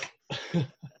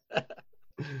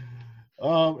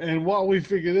 And while we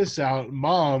figure this out,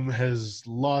 Mom has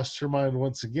lost her mind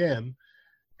once again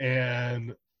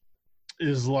and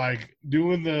is like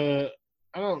doing the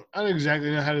I don't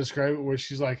exactly know how to describe it, where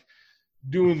she's like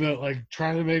doing the like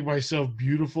trying to make myself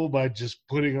beautiful by just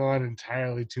putting on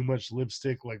entirely too much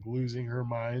lipstick, like losing her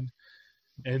mind.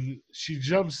 And she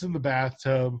jumps in the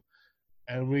bathtub,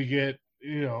 and we get,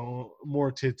 you know,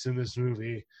 more tits in this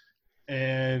movie,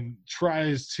 and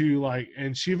tries to like,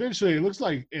 and she eventually it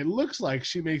looks like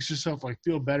she makes herself like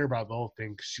feel better about the whole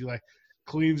thing, because she like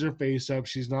cleans her face up.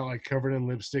 She's not like covered in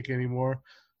lipstick anymore.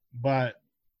 But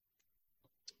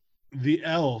the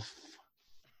elf,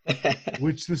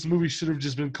 which this movie should have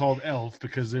just been called Elf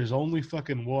because there's only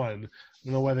fucking one. I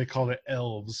don't know why they called it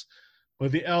Elves.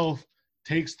 But the elf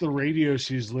takes the radio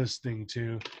she's listening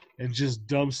to and just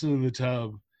dumps it in the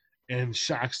tub and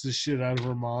shocks the shit out of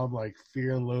her mom, like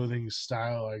Fear and Loathing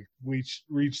style, like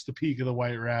reach the peak of the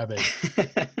White Rabbit.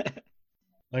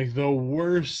 Like the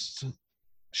worst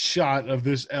shot of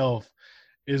this elf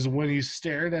is when he's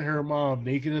staring at her mom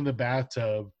naked in the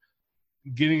bathtub,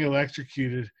 getting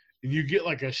electrocuted, and you get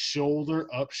like a shoulder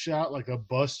up shot, like a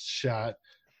bust shot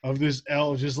of this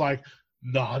elf just like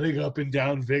nodding up and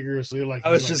down vigorously. Like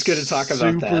I was just going to talk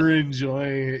about that. Super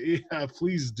enjoying it. Yeah,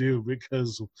 please do,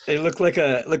 because they look like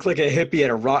a hippie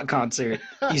at a rock concert.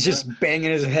 He's just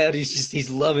banging his head. He's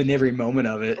loving every moment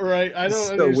of it. Right. I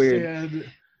don't understand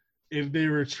if they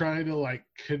were trying to like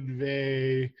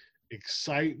convey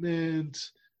excitement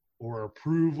or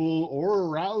approval or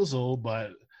arousal,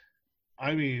 but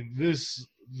I mean,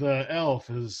 the elf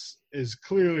is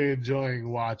clearly enjoying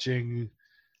watching,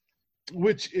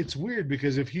 which it's weird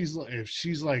because if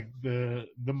she's like the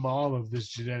mom of this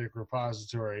genetic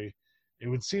repository, it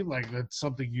would seem like that's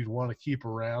something you'd want to keep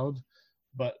around.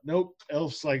 But nope,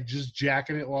 elf's like just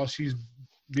jacking it while she's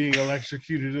being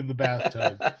electrocuted in the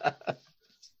bathtub.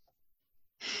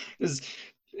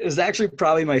 It was actually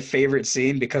probably my favorite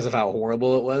scene because of how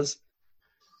horrible it was.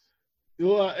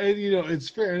 Well, and you know, it's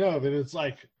fair enough, and it's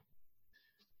like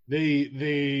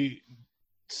they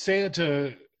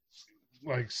Santa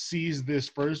like sees this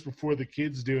first before the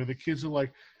kids do, and the kids are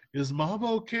like, "Is Mom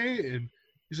okay?" And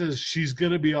he says she's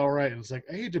gonna be all right. And it's like,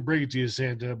 I hate to break it to you,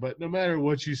 Santa, but no matter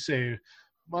what you say,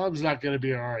 Mom's not gonna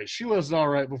be all right. She wasn't all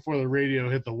right before the radio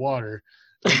hit the water,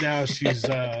 and now she's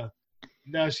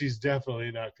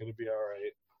definitely not gonna be all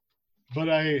right. But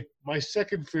my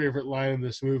second favorite line in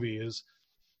this movie is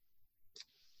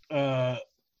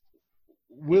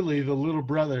Willie, the little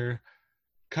brother,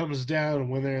 comes down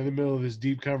when they're in the middle of this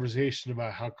deep conversation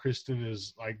about how Kristen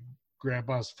is like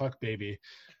grandpa's fuck baby.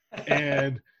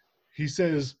 And he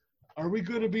says, "Are we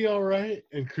going to be all right?"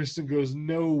 And Kristen goes,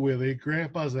 "No, Willie,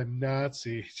 grandpa's a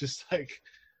Nazi." Just like,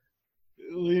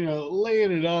 you know,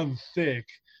 laying it on thick.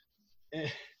 You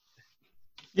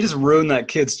just ruined that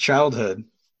kid's childhood.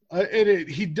 And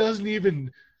he doesn't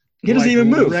even... He doesn't even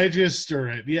move. Register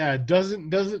it. Yeah, it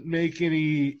doesn't make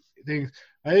anything.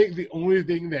 I think the only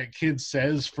thing that kid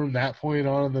says from that point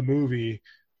on in the movie,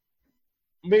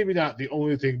 maybe not the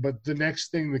only thing, but the next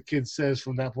thing the kid says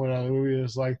from that point on in the movie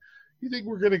is like, you think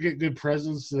we're going to get good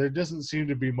presents? There doesn't seem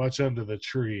to be much under the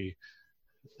tree.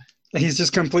 He's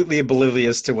just completely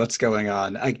oblivious to what's going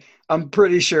on. I'm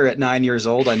pretty sure at 9 years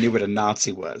old, I knew what a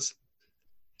Nazi was.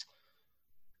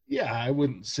 Yeah, I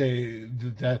wouldn't say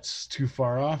that that's too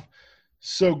far off.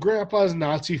 So Grandpa's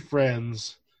Nazi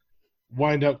friends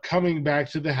wind up coming back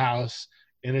to the house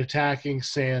and attacking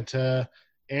Santa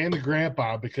and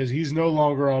Grandpa because he's no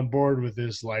longer on board with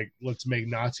this, like, let's make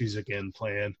Nazis again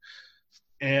plan.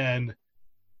 And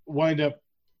wind up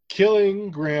killing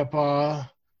Grandpa,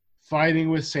 fighting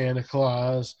with Santa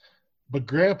Claus. But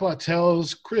Grandpa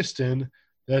tells Kristen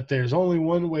that there's only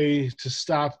one way to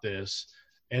stop this,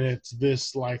 and it's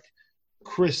this, like,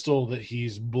 crystal that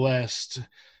he's blessed.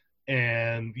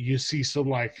 And you see some,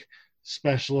 like,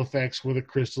 special effects with a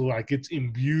crystal, like it's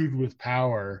imbued with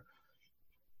power.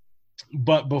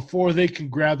 But before they can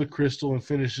grab the crystal and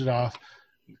finish it off,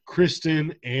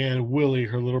 Kristen and Willie,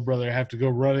 her little brother, have to go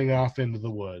running off into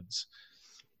the woods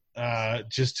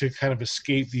just to kind of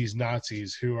escape these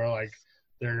Nazis who are like,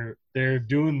 they're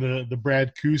doing the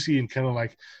Brad Cousy and kind of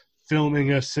like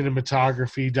filming a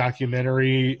cinematography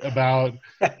documentary about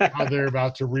how they're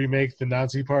about to remake the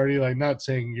Nazi Party. Like, not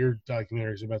saying your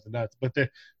documentary is about the Nazis, but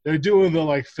they're doing the,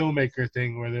 like, filmmaker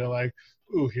thing where they're like,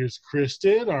 ooh, here's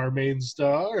Kristen, our main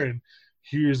star, and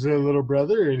here's their little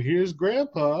brother, and here's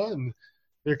Grandpa. And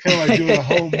they're kind of like doing a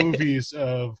whole movies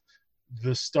of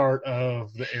the start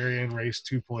of the Aryan Race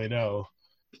 2.0.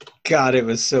 God, it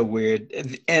was so weird.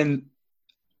 And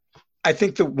I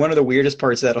think one of the weirdest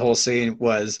parts of that whole scene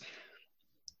was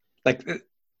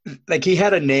like he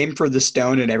had a name for the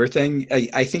stone and everything.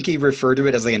 I think he referred to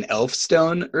it as like an elf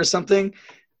stone or something.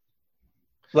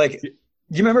 Like,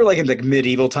 you remember like in like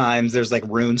medieval times, there's like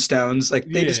rune stones. Like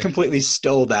they just completely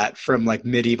stole that from like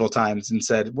medieval times and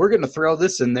said, we're going to throw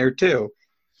this in there too.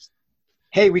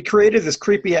 Hey, we created this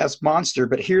creepy ass monster,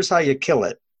 but here's how you kill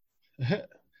it.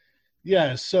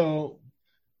 Yeah. So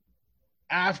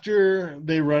after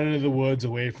they run into the woods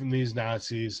away from these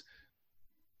Nazis,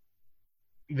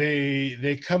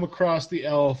 they come across the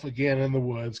elf again in the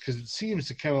woods because it seems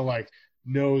to kind of like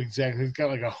know exactly. It's got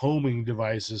like a homing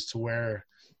device as to where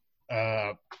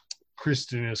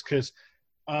Kristen is. Because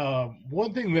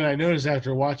one thing that I noticed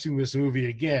after watching this movie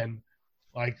again,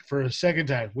 like for a second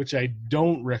time, which I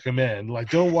don't recommend, like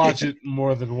don't watch it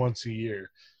more than once a year.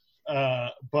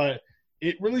 But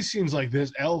it really seems like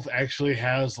this elf actually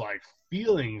has like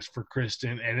feelings for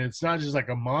Kristen, and it's not just like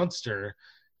a monster.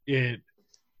 It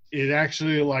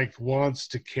actually like wants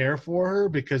to care for her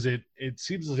because it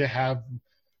seems to have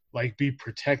like be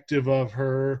protective of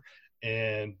her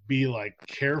and be like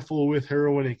careful with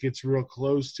her when it gets real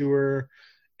close to her,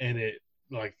 and it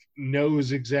like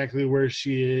knows exactly where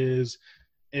she is.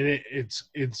 And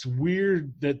it's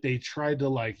weird that they tried to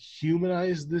like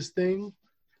humanize this thing,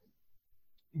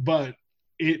 but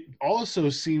it also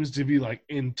seems to be like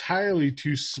entirely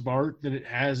too smart that it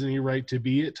has any right to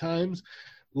be at times.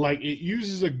 Like it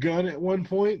uses a gun at one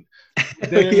point, but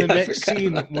then in the next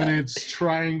scene when it's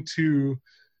trying to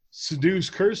seduce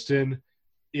Kirsten,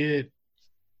 it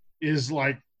is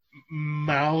like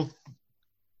mouth,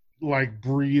 like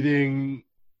breathing,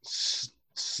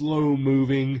 slow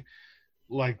moving,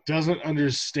 like doesn't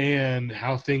understand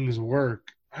how things work.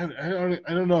 I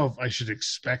don't know if I should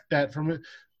expect that from it,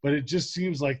 but it just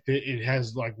seems like it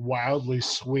has like wildly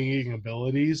swinging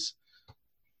abilities.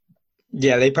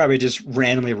 Yeah, they probably just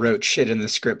randomly wrote shit in the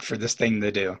script for this thing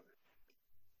to do.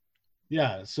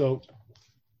 Yeah, so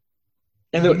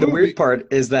and the weird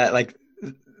part is that like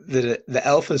the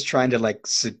elf is trying to like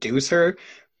seduce her,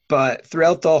 but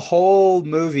throughout the whole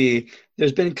movie,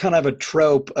 there's been kind of a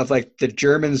trope of like the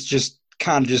Germans just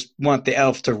kind of just want the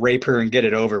elf to rape her and get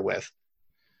it over with.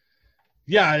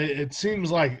 Yeah, it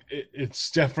seems like it's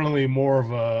definitely more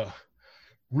of a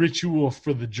ritual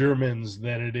for the Germans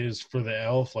than it is for the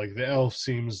elf. Like the elf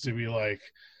seems to be like,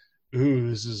 ooh,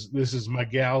 this is my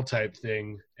gal type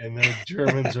thing, and the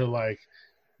Germans are like,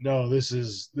 no, this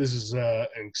is an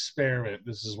experiment.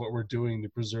 This is what we're doing to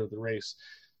preserve the race.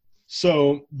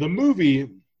 So the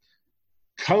movie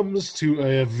comes to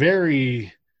a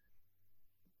very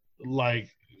like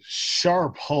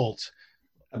sharp halt,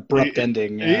 abrupt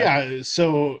ending. Yeah.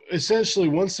 So essentially,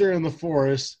 once they're in the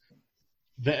forest,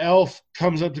 the elf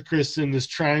comes up to Kristen, is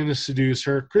trying to seduce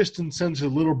her. Kristen sends her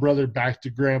little brother back to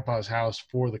Grandpa's house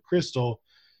for the crystal.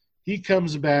 He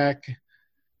comes back,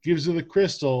 gives her the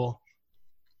crystal,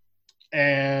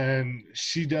 and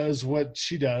she does what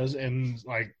she does and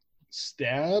like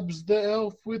stabs the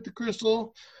elf with the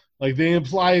crystal. Like they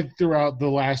imply throughout the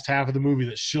last half of the movie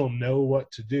that she'll know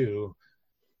what to do.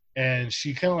 And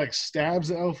she kind of like stabs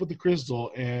the elf with the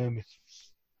crystal, and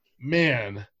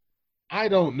man, I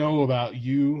don't know about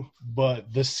you,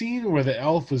 but the scene where the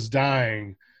elf is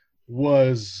dying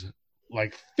was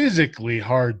like physically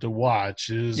hard to watch.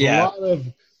 There's a Yeah. lot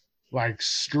of like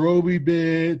stroby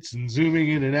bits and zooming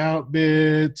in and out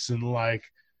bits and like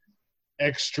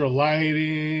extra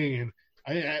lighting. And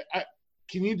I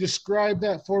can you describe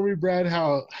that for me, Brad?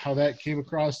 How that came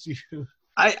across to you?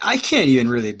 I can't even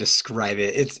really describe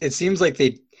it. It seems like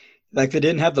they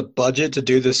didn't have the budget to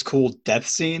do this cool death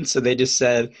scene, so they just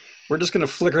said, we're just gonna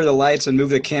flicker the lights and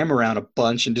move the camera around a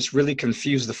bunch and just really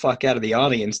confuse the fuck out of the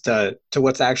audience to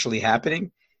what's actually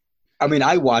happening. I mean,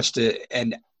 I watched it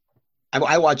and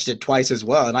I watched it twice as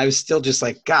well, and I was still just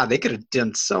like, God, they could have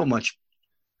done so much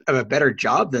of a better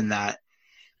job than that.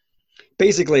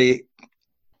 Basically,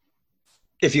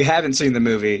 if you haven't seen the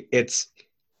movie,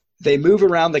 they move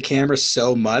around the camera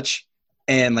so much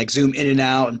and like zoom in and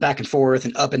out and back and forth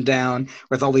and up and down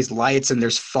with all these lights, and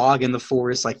there's fog in the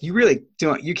forest. Like you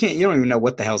don't even know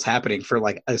what the hell's happening for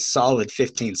like a solid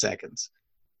 15 seconds.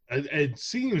 It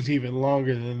seems even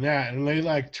longer than that, and they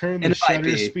like turn And the it might shutter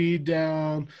be. speed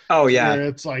down. Oh yeah. Where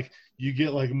it's like you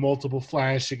get like multiple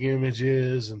flashing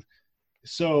images, and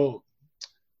so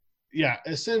yeah,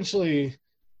 essentially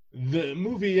the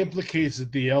movie implicates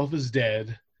that the elf is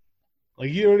dead.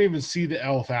 Like you don't even see the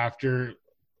elf after.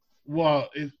 Well,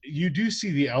 you do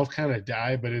see the elf kind of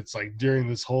die, but it's like during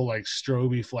this whole like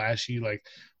stroby, flashy, like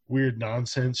weird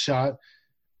nonsense shot.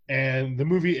 And the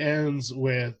movie ends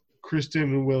with Kristen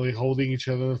and Willie holding each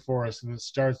other in the forest, and it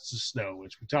starts to snow,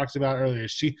 which we talked about earlier.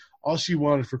 All she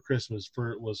wanted for Christmas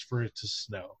was for it to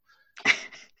snow.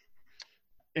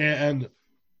 And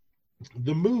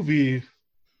the movie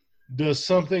does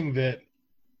something that,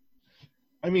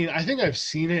 I mean, I think I've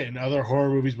seen it in other horror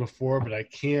movies before, but I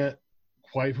can't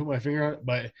quite put my finger on it.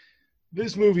 But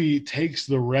this movie takes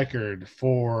the record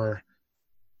for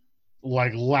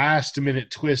like last minute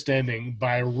twist ending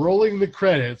by rolling the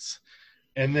credits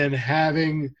and then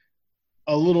having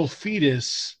a little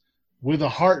fetus with a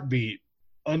heartbeat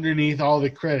underneath all the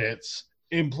credits,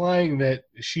 implying that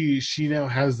she now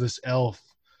has this elf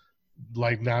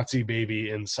like Nazi baby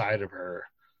inside of her.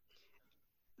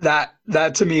 That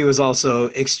to me was also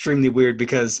extremely weird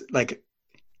because like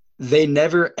they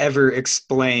never ever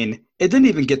explain. It didn't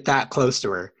even get that close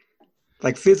to her.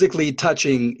 Like physically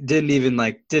touching didn't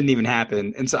even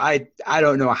happen. And so I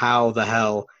don't know how the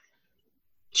hell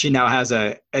she now has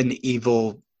an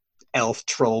evil elf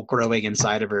troll growing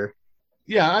inside of her.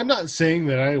 Yeah, I'm not saying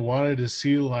that I wanted to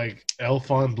see like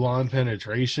elf on blonde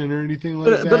penetration or anything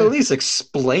like that. But at least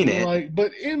explain it.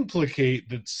 But implicate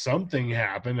that something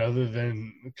happened other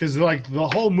than because like the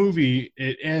whole movie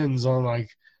it ends on like,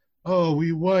 oh,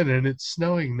 we won and it's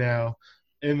snowing now,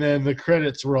 and then the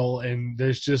credits roll and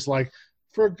there's just like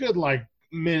for a good like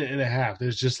minute and a half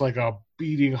there's just like a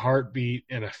beating heartbeat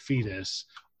and a fetus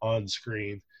on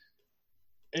screen.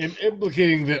 And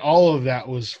implicating that all of that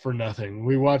was for nothing.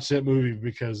 We watched that movie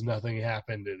because nothing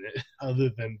happened in it other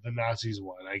than the Nazis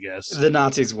won, I guess. The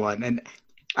Nazis won. And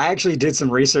I actually did some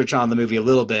research on the movie a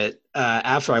little bit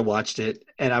after I watched it.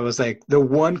 And I was like, the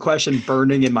one question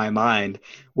burning in my mind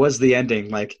was the ending.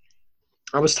 Like,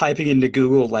 I was typing into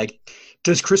Google, like,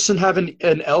 does Kristen have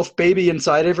an elf baby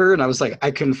inside of her? And I was like,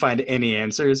 I couldn't find any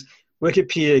answers.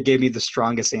 Wikipedia gave me the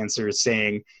strongest answers,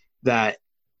 saying that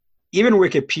even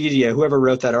Wikipedia, whoever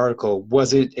wrote that article,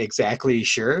 wasn't exactly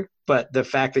sure. But the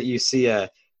fact that you see a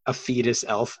fetus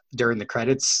elf during the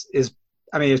credits is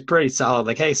pretty solid.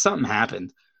 Like, hey, something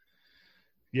happened.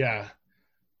 Yeah.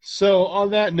 So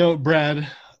on that note, Brad,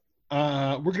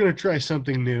 we're going to try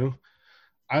something new.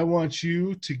 I want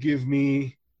you to give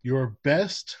me your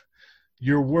best,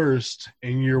 your worst,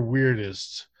 and your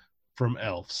weirdest from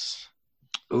elves.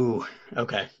 Ooh,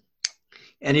 okay.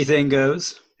 Anything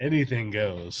goes? Anything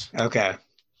goes. Okay.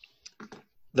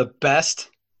 The best.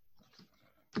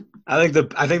 I think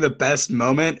the best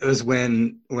moment was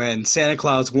when Santa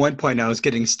Claus 1.0 is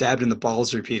getting stabbed in the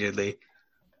balls repeatedly,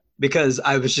 because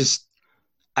I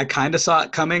kind of saw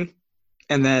it coming,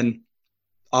 and then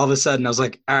all of a sudden I was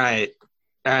like, all right,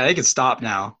 they can stop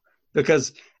now,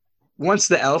 because once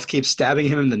the elf keeps stabbing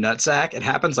him in the nutsack, it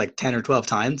happens like 10 or 12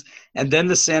 times, and then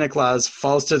the Santa Claus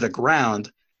falls to the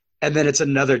ground, and then it's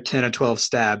another 10 or 12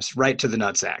 stabs right to the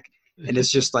nutsack. And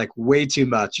it's just like way too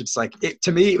much. It's like,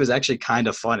 to me, it was actually kind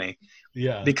of funny.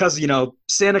 Yeah. Because,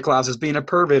 Santa Claus was being a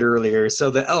pervert earlier, so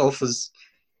the elf was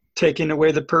taking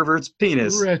away the pervert's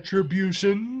penis.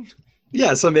 Retribution.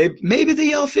 Yeah, so maybe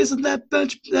the elf isn't that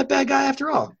bad guy after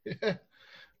all.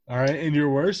 All right, and your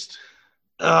worst?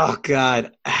 Oh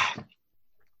God.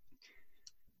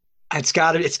 It's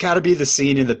gotta be the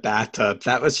scene in the bathtub.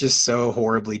 That was just so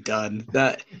horribly done.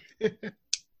 That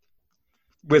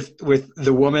with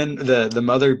the woman, the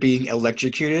mother being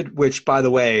electrocuted, which by the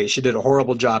way, she did a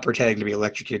horrible job pretending to be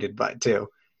electrocuted by too.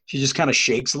 She just kind of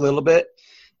shakes a little bit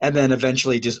and then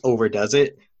eventually just overdoes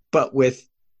it. But with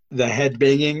the head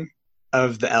banging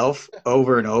of the elf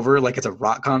over and over like it's a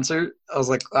rock concert, I was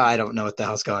like, I don't know what the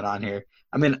hell's going on here.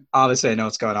 I mean, obviously I know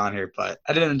what's going on here, but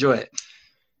I didn't enjoy it.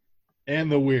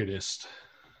 And the weirdest.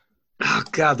 Oh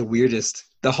God, the weirdest.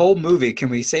 The whole movie. Can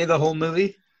we say the whole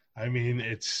movie? I mean,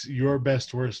 it's your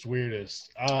best, worst,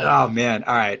 weirdest. Oh man.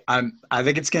 All right. I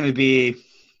think it's gonna be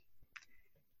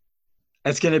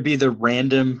the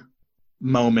random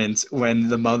moments when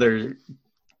the mother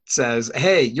says,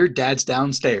 "Hey, your dad's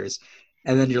downstairs,"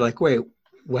 and then you're like, "Wait,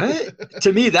 what?"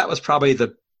 To me, that was probably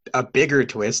a bigger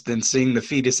twist than seeing the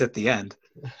fetus at the end.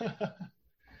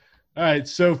 All right,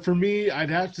 so for me, I'd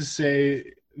have to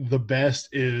say the best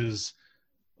is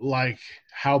like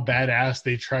how badass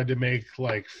they tried to make,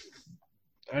 like,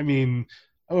 I mean,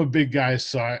 I'm a big guy,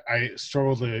 so I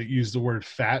struggle to use the word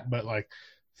fat, but like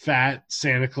fat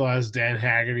Santa Claus Dan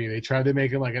Haggerty, they tried to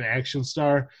make him like an action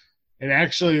star. And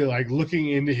actually, like,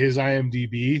 looking into his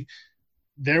IMDb,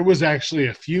 there was actually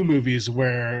a few movies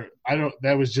where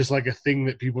that was just like a thing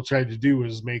that people tried to do,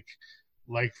 was make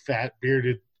like fat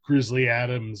bearded Grizzly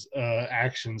Adams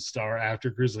action star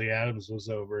after Grizzly Adams was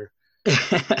over.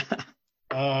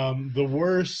 The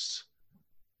worst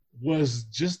was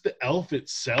just the elf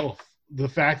itself. The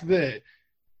fact that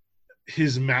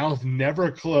his mouth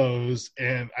never closed,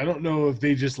 and I don't know if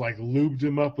they just like lubed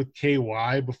him up with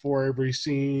KY before every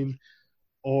scene,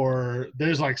 or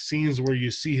there's like scenes where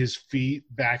you see his feet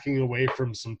backing away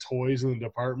from some toys in the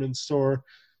department store.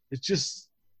 It's just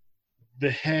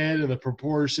the head and the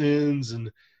proportions,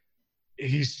 and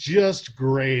he's just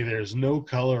gray. There's no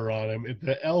color on him.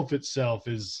 The elf itself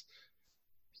is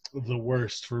the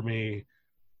worst for me.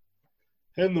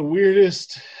 And the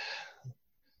weirdest,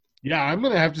 yeah, I'm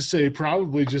going to have to say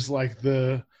probably just like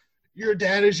the "your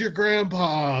dad is your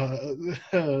grandpa"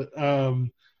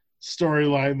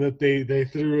 storyline that they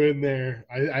threw in there.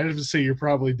 I have to say you're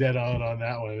probably dead on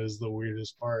that one, is the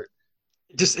weirdest part.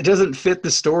 It doesn't fit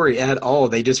the story at all.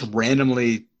 They just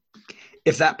randomly,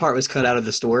 if that part was cut out of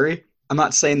the story, I'm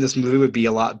not saying this movie would be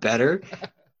a lot better,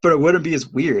 but it wouldn't be as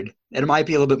weird. It might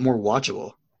be a little bit more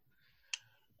watchable.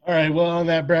 All right. Well, on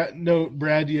that note,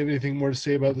 Brad, do you have anything more to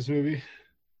say about this movie?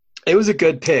 It was a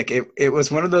good pick. It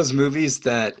was one of those movies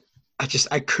that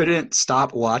I couldn't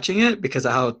stop watching it because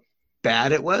of how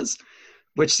bad it was,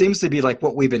 which seems to be like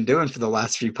what we've been doing for the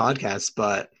last few podcasts.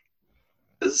 But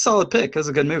it was a solid pick. It was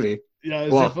a good movie. Yeah.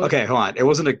 Well, okay, hold on. It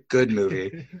wasn't a good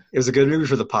movie. It was a good movie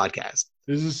for the podcast.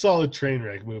 This is a solid train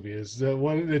wreck movie. It's the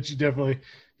one that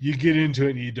you get into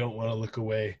it and you don't want to look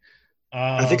away.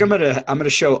 I think I'm gonna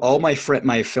show all my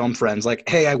film friends, like,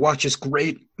 hey, I watched this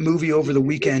great movie over the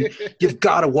weekend. You've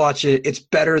got to watch it. It's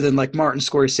better than like Martin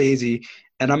Scorsese,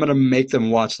 and I'm gonna make them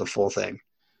watch the full thing.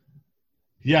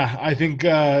 Yeah, I think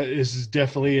this is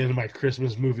definitely in my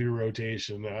Christmas movie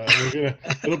rotation.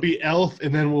 It'll be Elf,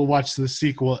 and then we'll watch the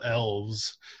sequel,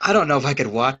 Elves. I don't know if I could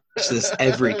watch this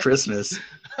every Christmas.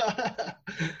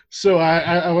 So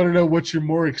I want to know what you're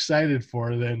more excited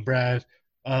for then, Brad.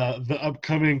 The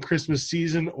upcoming Christmas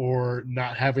season, or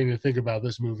not having to think about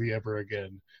this movie ever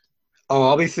again? Oh,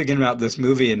 I'll be thinking about this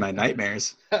movie in my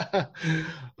nightmares.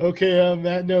 Okay, on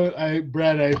that note,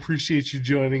 Brad, I appreciate you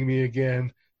joining me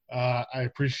again. I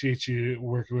appreciate you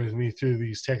working with me through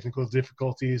these technical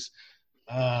difficulties.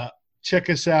 Check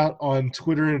us out on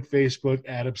Twitter and Facebook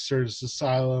at Absurdist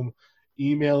Asylum.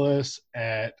 Email us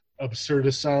at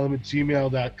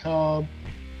absurdasylum@gmail.com.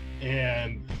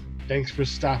 And thanks for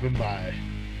stopping by.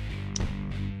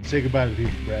 Say goodbye to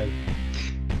people, Brad.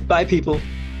 Bye, people.